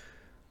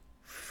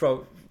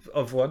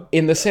 Of what?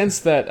 In the sense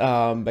that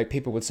like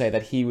people would say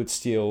that he would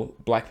steal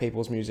black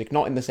people's music,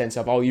 not in the sense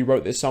of, oh, you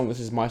wrote this song, this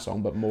is my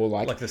song, but more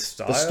like the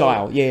style. The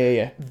style,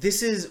 yeah.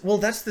 This is, well,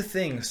 that's the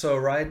thing. So,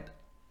 right,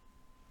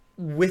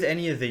 with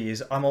any of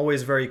these, I'm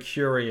always very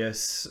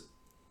curious.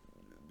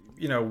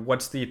 You know,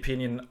 what's the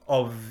opinion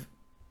of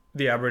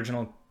the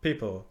Aboriginal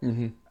people?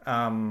 Mm-hmm.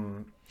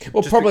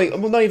 Well, probably,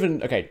 not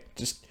even, okay,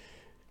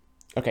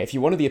 if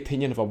you wanted the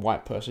opinion of a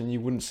white person, you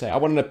wouldn't say, I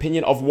want an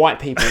opinion of white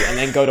people, and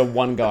then go to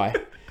one guy.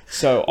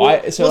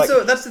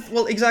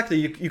 Exactly.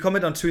 You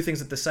comment on two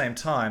things at the same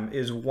time.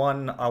 Is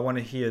one, I want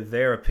to hear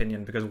their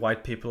opinion because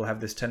white people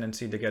have this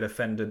tendency to get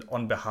offended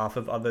on behalf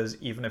of others,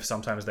 even if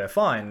sometimes they're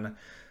fine.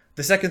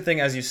 The second thing,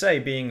 as you say,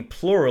 being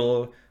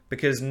plural,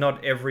 because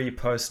not every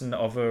person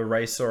of a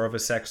race or of a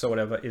sex or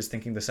whatever is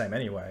thinking the same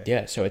anyway.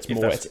 Yeah, so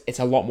it's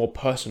a lot more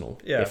personal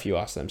if you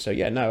ask them. So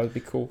yeah, no, it'd be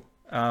cool.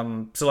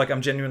 So like,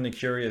 I'm genuinely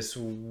curious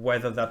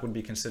whether that would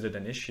be considered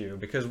an issue,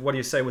 because what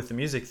you say with the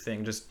music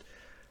thing just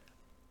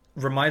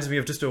reminds me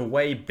of just a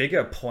way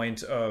bigger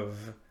point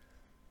of,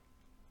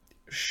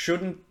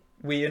 shouldn't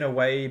we in a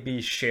way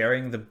be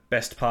sharing the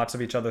best parts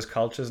of each other's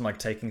cultures and like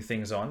taking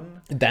things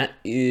on? That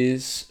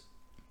is,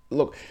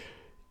 look,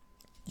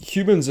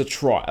 humans are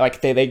like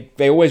they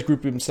always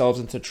group themselves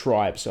into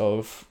tribes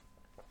of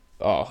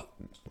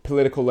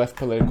political left,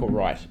 political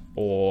right,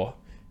 or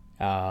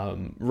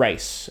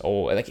race,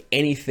 or like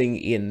anything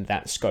in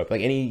that scope.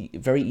 Like any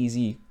very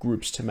easy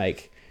groups to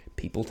make,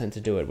 people tend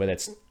to do it, whether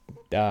it's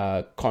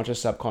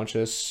conscious,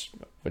 subconscious,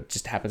 it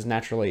just happens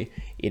naturally.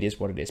 It is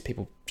what it is.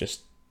 People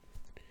just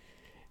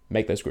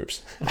make those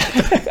groups.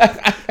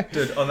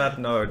 Dude, on that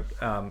note,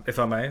 if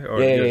I may,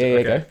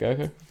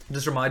 go.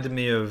 Just reminded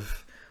me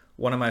of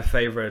one of my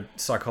favorite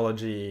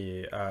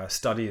psychology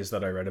studies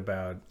that I read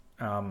about,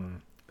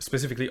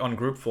 specifically on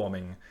group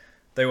forming.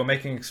 They were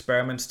making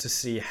experiments to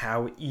see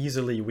how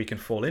easily we can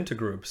fall into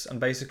groups, and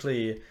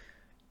basically,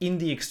 in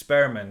the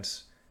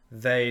experiment,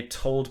 they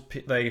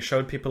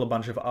showed people a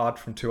bunch of art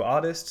from two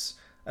artists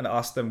and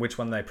asked them which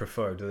one they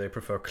prefer. Do they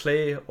prefer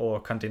Klee or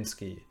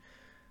Kandinsky?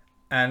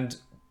 And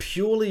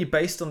purely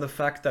based on the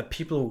fact that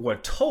people were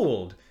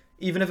told,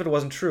 even if it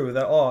wasn't true,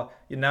 that,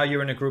 now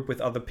you're in a group with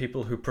other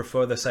people who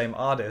prefer the same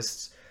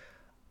artists.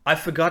 I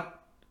forgot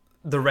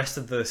the rest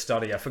of the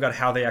study. I forgot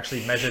how they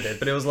actually measured it,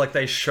 but it was like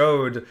they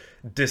showed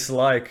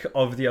dislike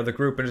of the other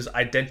group and just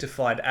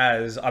identified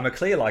as, I'm a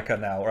Klee liker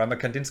now, or I'm a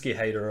Kandinsky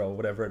hater, or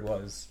whatever it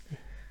was.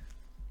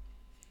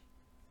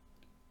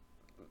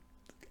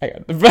 Hang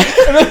on.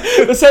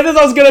 The sentence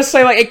I was going to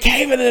say, like, it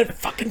came and then it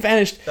fucking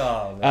vanished.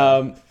 Oh,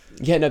 man.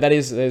 Yeah, no, that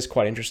is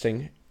quite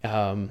interesting.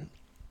 Now,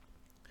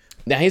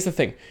 here's the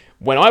thing.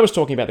 When I was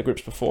talking about the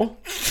groups before,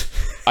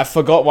 I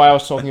forgot why I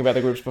was talking about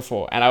the groups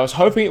before, and I was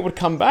hoping it would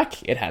come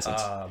back. It hasn't.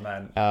 Ah,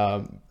 man.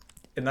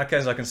 In that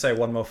case, I can say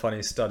one more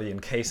funny study in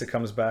case it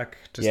comes back.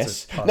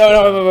 Yes.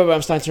 No,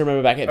 I'm starting to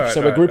remember back.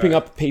 We're grouping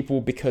up people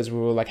because we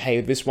were like,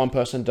 hey, this one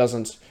person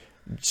doesn't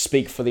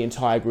speak for the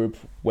entire group,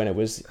 when it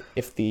was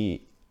if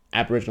the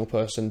Aboriginal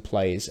person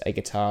plays a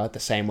guitar the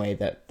same way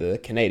that the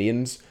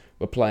Canadians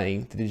were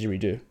playing the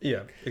didgeridoo.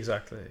 Yeah,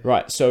 exactly.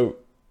 Right, so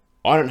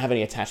I don't have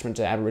any attachment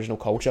to Aboriginal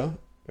culture.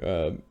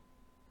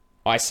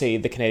 I see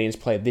the Canadians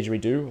play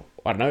didgeridoo.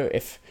 I don't know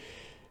if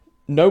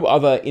no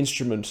other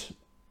instrument.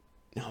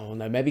 Oh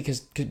no, maybe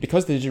because the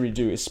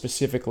didgeridoo is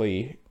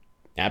specifically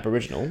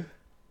Aboriginal.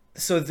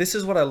 So this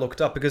is what I looked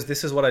up, because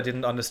this is what I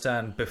didn't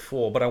understand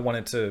before, but I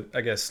wanted to,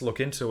 I guess, look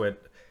into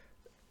it.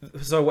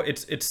 So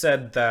it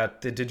said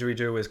that the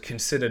didgeridoo is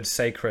considered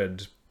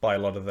sacred by a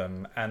lot of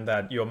them, and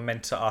that you're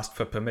meant to ask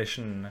for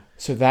permission.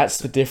 So that's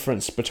the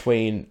difference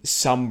between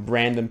some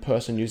random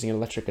person using an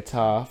electric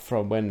guitar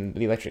from when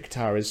the electric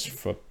guitar is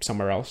for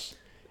somewhere else.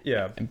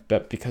 Yeah.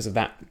 But because of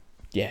that,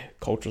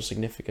 cultural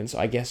significance,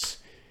 I guess,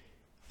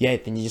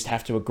 then you just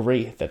have to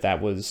agree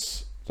that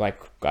was,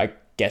 like, I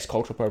guess,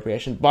 cultural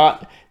appropriation.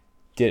 But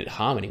did it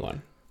harm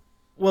anyone?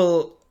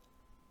 Well,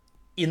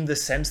 in the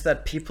sense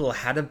that people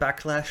had a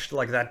backlash,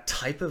 like that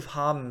type of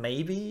harm,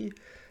 maybe.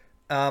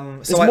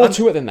 There's more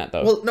to it than that,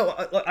 though. Well,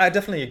 no, I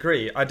definitely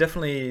agree. I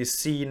definitely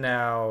see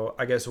now,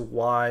 I guess,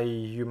 why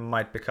you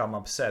might become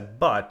upset.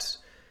 But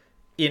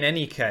in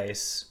any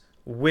case,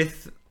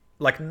 with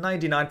like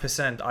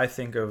 99%, I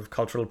think, of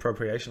cultural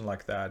appropriation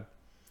like that,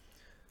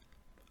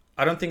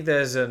 I don't think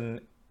there's an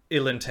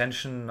ill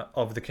intention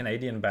of the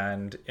Canadian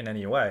band in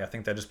any way. I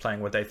think they're just playing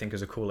what they think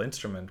is a cool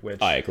instrument,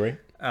 which I agree.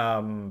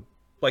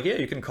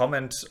 You can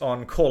comment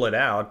on, call it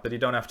out, but you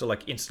don't have to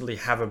like instantly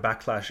have a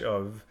backlash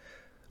of,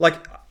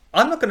 like,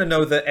 I'm not going to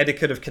know the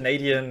etiquette of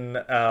Canadian,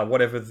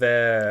 whatever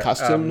their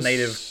customs,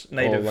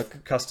 native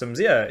like, customs.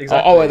 Yeah,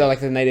 exactly. They're like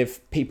the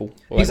native people.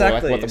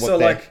 Exactly.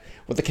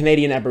 What the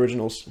Canadian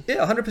Aboriginals.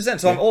 Yeah,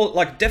 100%. So I'm all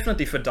like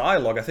definitely for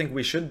dialogue. I think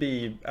we should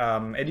be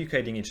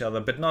educating each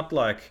other, but not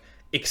like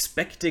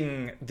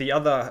expecting the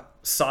other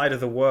side of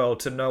the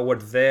world to know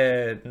what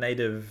their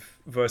native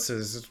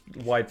versus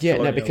white. Yeah,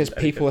 no, because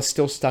people are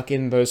still stuck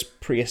in those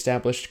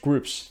pre-established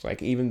groups.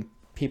 Like even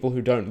people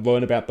who don't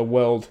learn about the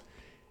world.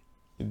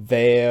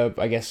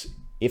 I guess,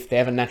 if they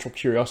have a natural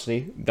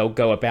curiosity, they'll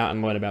go about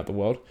and learn about the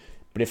world.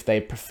 But if they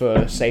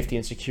prefer safety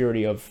and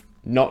security of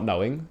not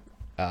knowing,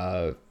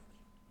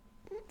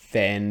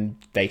 then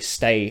they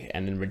stay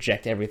and then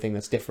reject everything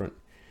that's different.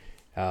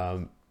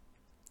 I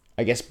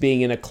guess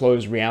being in a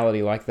closed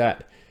reality like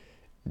that,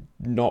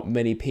 not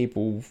many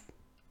people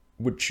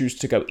would choose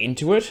to go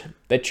into it.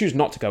 They choose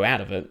not to go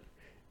out of it.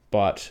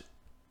 But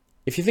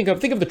if you think of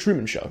the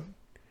Truman Show,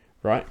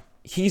 right?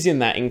 He's in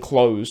that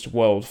enclosed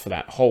world for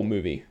that whole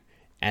movie.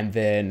 And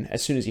then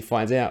as soon as he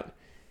finds out,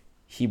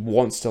 he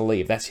wants to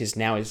leave. That's his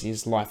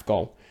life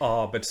goal.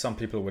 Oh, but some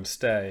people would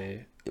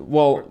stay.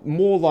 Well,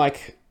 more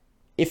like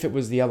if it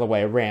was the other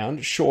way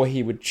around, sure,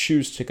 he would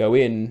choose to go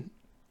in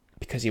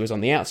because he was on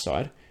the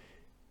outside,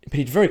 but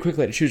he'd very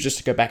quickly choose just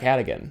to go back out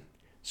again.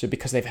 So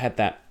because they've had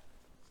that,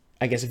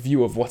 I guess,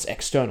 view of what's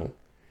external.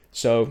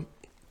 So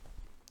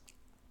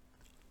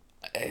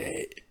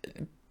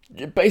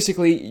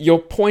basically, your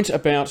point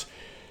about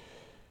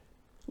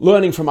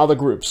learning from other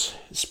groups,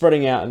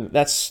 spreading out, and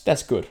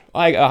that's good.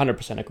 I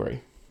 100%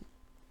 agree.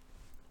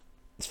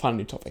 Let's find a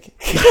new topic.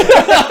 I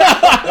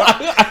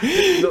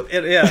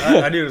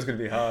knew it was going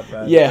to be hard,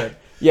 man.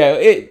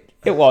 It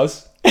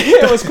was.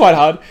 It was quite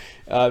hard.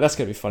 That's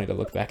going to be funny to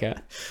look back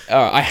at.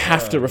 I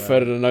have to refer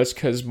to the notes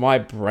because my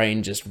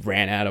brain just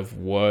ran out of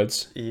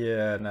words.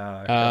 Yeah,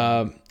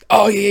 no.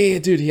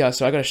 Dude. Yeah,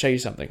 so I got to show you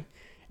something,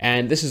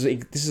 and this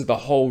is the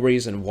whole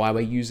reason why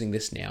we're using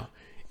this now,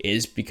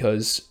 is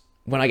because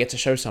when I get to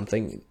show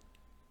something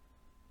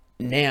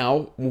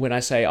now, when I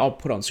say I'll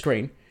put on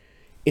screen,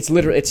 it's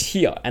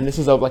here, and this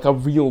is a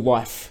real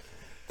life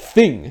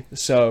thing.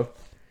 So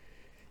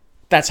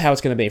that's how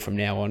it's going to be from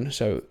now on.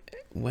 So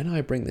when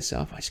I bring this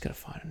up, I just got to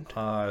find...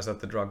 is that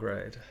the drug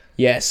raid?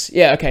 Yes.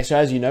 Yeah, okay, so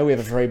as you know, we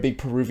have a very big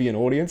Peruvian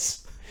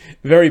audience.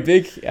 Very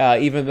big,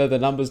 even though the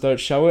numbers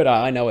don't show it,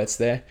 I know it's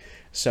there.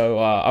 So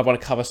I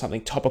want to cover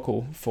something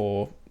topical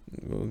for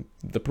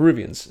the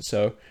Peruvians.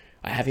 So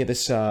I have here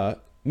this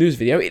news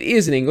video. It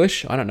is in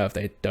English. I don't know if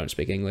they don't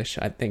speak English.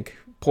 I think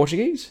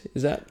Portuguese,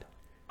 is that...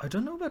 I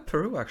don't know about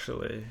Peru,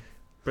 actually.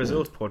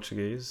 Brazil's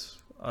Portuguese.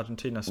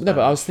 Argentina, Spanish. No,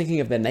 but I was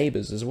thinking of their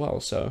neighbors as well,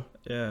 so...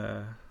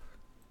 Yeah.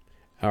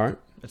 All right.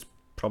 It's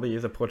probably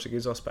either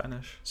Portuguese or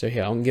Spanish. So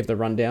here, I'm going to give the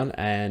rundown,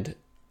 and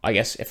I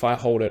guess if I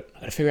hold it... I'm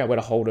going to figure out where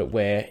to hold it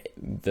where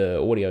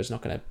the audio is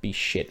not going to be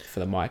shit for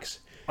the mics.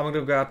 I'm going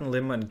to go out on a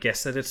limb and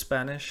guess that it's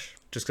Spanish,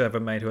 just because I have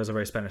a mate who has a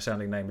very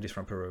Spanish-sounding name, but he's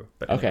from Peru.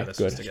 But okay,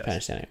 good.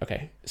 Spanish-sounding.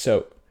 Okay,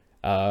 so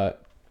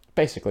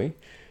basically...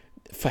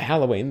 For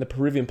Halloween, the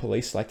Peruvian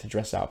police like to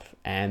dress up,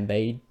 and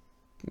they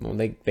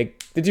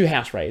do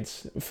house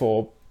raids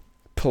for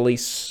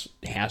police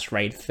house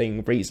raid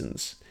thing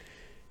reasons.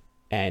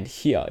 And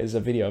here is a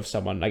video of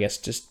someone, I guess,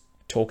 just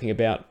talking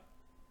about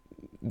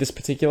this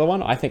particular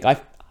one. I'm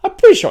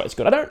pretty sure it's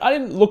good. I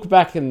didn't look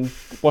back and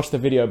watch the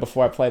video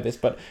before I played this,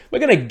 but we're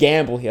gonna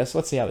gamble here, so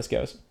let's see how this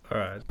goes.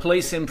 Alright.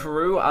 Police in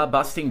Peru are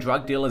busting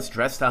drug dealers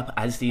dressed up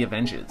as the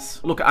Avengers.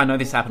 Look, I know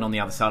this happened on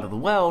the other side of the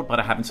world, but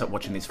I haven't stopped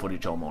watching this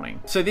footage all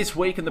morning. So this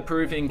week in the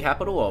Peruvian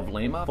capital of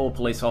Lima, 4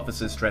 police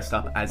officers dressed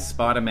up as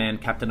Spider-Man,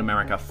 Captain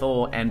America,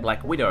 Thor, and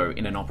Black Widow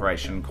in an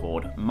operation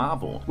called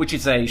Marvel, which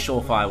is a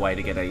surefire way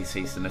to get a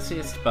cease and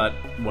assist, but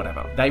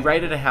whatever. They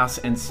raided a house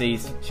and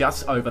seized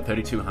just over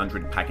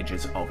 3,200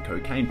 packages of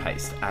cocaine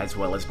paste, as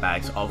well as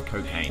bags of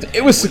cocaine.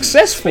 It was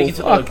successful! Speaking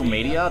to the local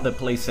media, the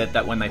police said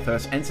that when they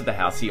first entered the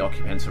house, the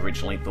occupants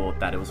originally thought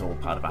that it was all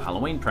part of a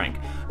Halloween prank,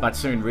 but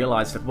soon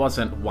realised it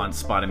wasn't once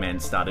Spider-Man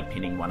started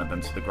pinning one of them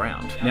to the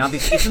ground. Now,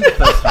 this isn't the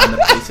first time the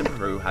police in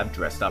Peru have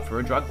dressed up for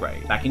a drug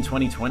raid. Back in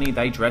 2020,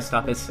 they dressed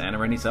up as Santa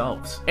and his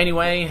elves.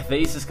 Anyway,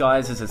 these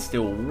disguises are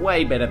still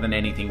way better than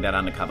anything that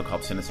undercover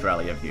cops in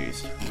Australia have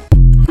used.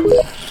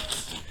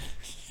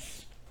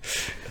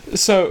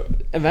 So,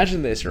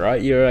 imagine this, right?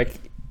 You're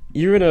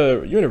in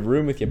a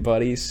room with your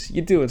buddies,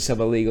 you're doing some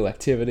illegal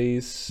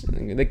activities,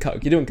 you're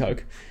doing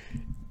coke.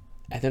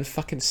 And then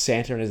fucking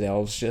Santa and his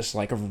elves just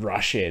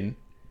rush in.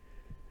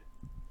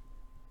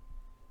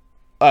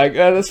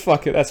 That's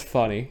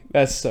funny.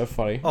 That's so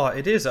funny. Oh,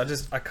 it is.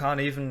 I can't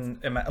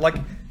even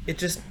imagine.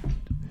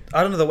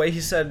 I don't know, the way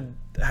he said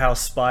how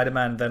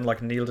Spider-Man then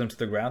kneeled him to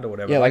the ground or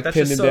whatever. Yeah, that's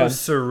pinned just him down.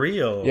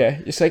 Surreal. Yeah,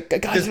 it's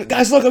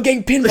guys, look, I'm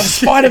getting pinned by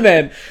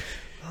Spider-Man.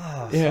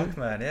 Oh, yeah. Fuck,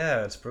 man.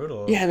 Yeah, it's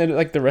brutal. Yeah, and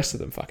then the rest of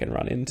them fucking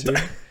run into.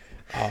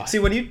 See,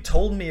 when you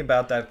told me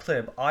about that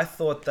clip, I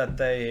thought that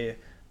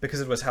because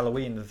it was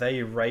Halloween,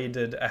 they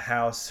raided a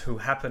house who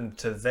happened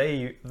to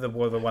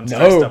were the ones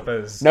dressed up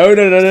as...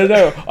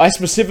 No. I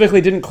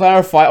specifically didn't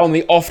clarify on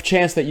the off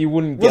chance that you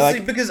wouldn't get... Well, see,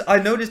 because I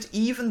noticed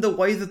even the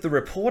way that the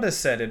reporter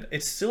said it,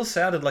 it still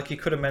sounded like he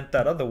could have meant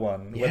that other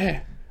one.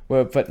 Yeah.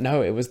 Well, but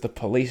no, it was the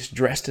police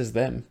dressed as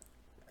them.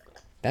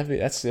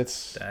 That's...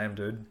 Damn,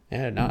 dude.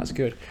 Yeah, no, it's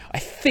good. I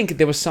think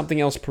there was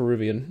something else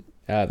Peruvian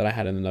that I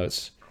had in the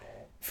notes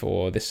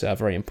for this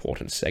very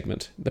important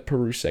segment. The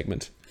Peru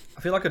segment. I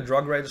feel like a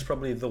drug raid is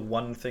probably the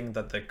one thing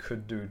that they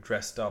could do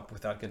dressed up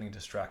without getting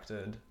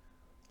distracted.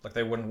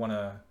 They wouldn't want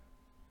to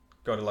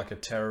go to a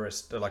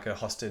terrorist or a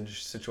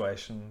hostage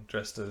situation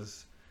dressed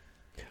as...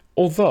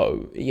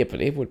 Although, yeah,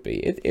 but it would be.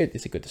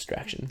 It's a good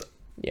distraction.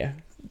 Yeah.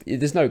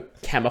 There's no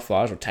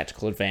camouflage or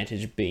tactical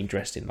advantage being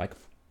dressed in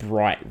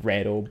bright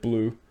red or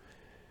blue.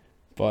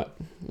 But,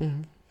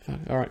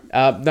 alright.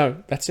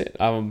 No, that's it.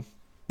 I'm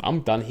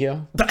done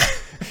here.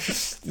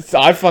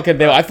 I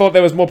thought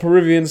there was more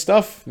Peruvian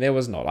stuff. There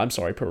was not. I'm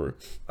sorry, Peru.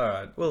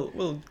 Alright,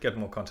 we'll get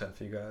more content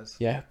for you guys.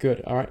 Yeah,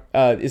 good. Alright.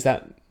 Is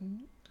that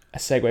a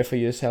segue for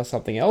you to tell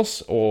something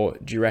else, or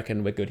do you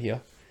reckon we're good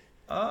here?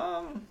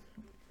 I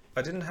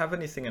didn't have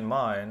anything in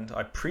mind.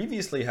 I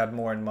previously had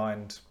more in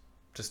mind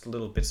just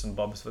little bits and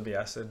bobs for the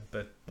acid,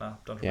 but no,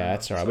 don't remember. Yeah,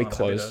 that's all right. We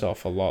closed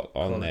off a lot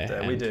on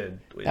there. We did.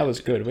 That was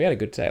good. We had a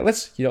good day.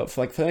 Let's,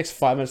 for the next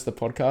 5 minutes of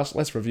the podcast,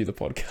 let's review the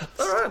podcast.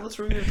 All right, let's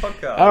review the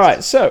podcast. All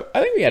right, so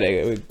I think we had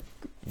a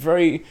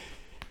very...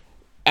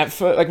 At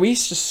first, like, we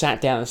just sat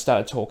down and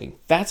started talking.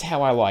 That's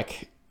how I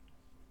like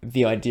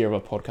the idea of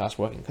a podcast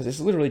working, because it's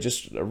literally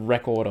just a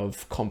record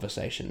of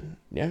conversation.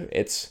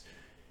 It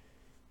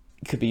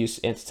could be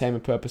used for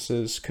entertainment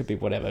purposes, could be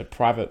whatever,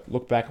 private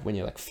look back when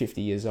you're like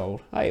 50 years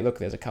old. Hey, look,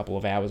 there's a couple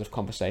of hours of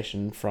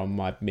conversation from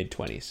my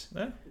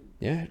mid-20s.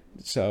 Yeah,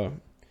 so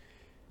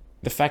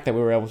the fact that we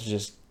were able to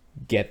just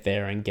get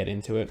there and get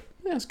into it,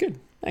 it's good.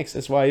 Thanks.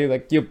 That's why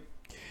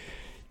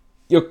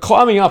you're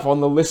climbing up on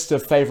the list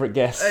of favorite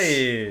guests.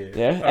 Hey.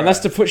 Yeah, and that's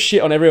to put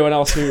shit on everyone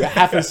else who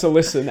happens to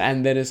listen,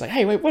 and then it's like,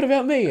 hey, wait, what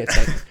about me? It's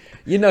like,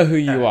 you know who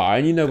you are,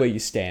 and you know where you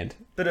stand.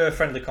 Bit of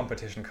friendly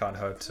competition can't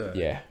hurt.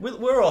 Yeah.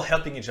 We're all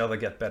helping each other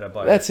get better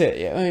by That's it,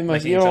 yeah. I mean,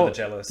 making each other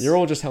jealous. You're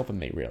all just helping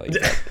me, really.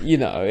 But,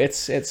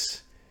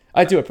 it's...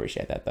 I do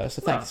appreciate that, though,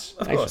 so thanks.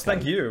 Of course,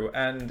 thank you.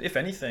 And if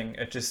anything,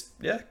 it just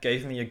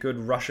gave me a good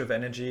rush of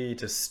energy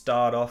to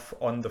start off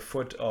on the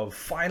foot of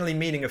finally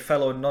meeting a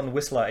fellow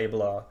non-whistler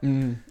abler.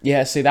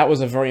 Yeah, see, that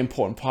was a very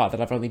important part that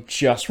I've only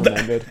just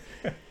remembered.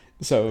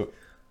 So,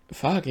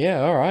 fuck, yeah,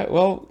 all right.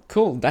 Well,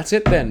 cool. That's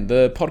it then.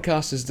 The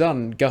podcast is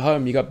done. Go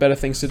home. You got better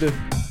things to do.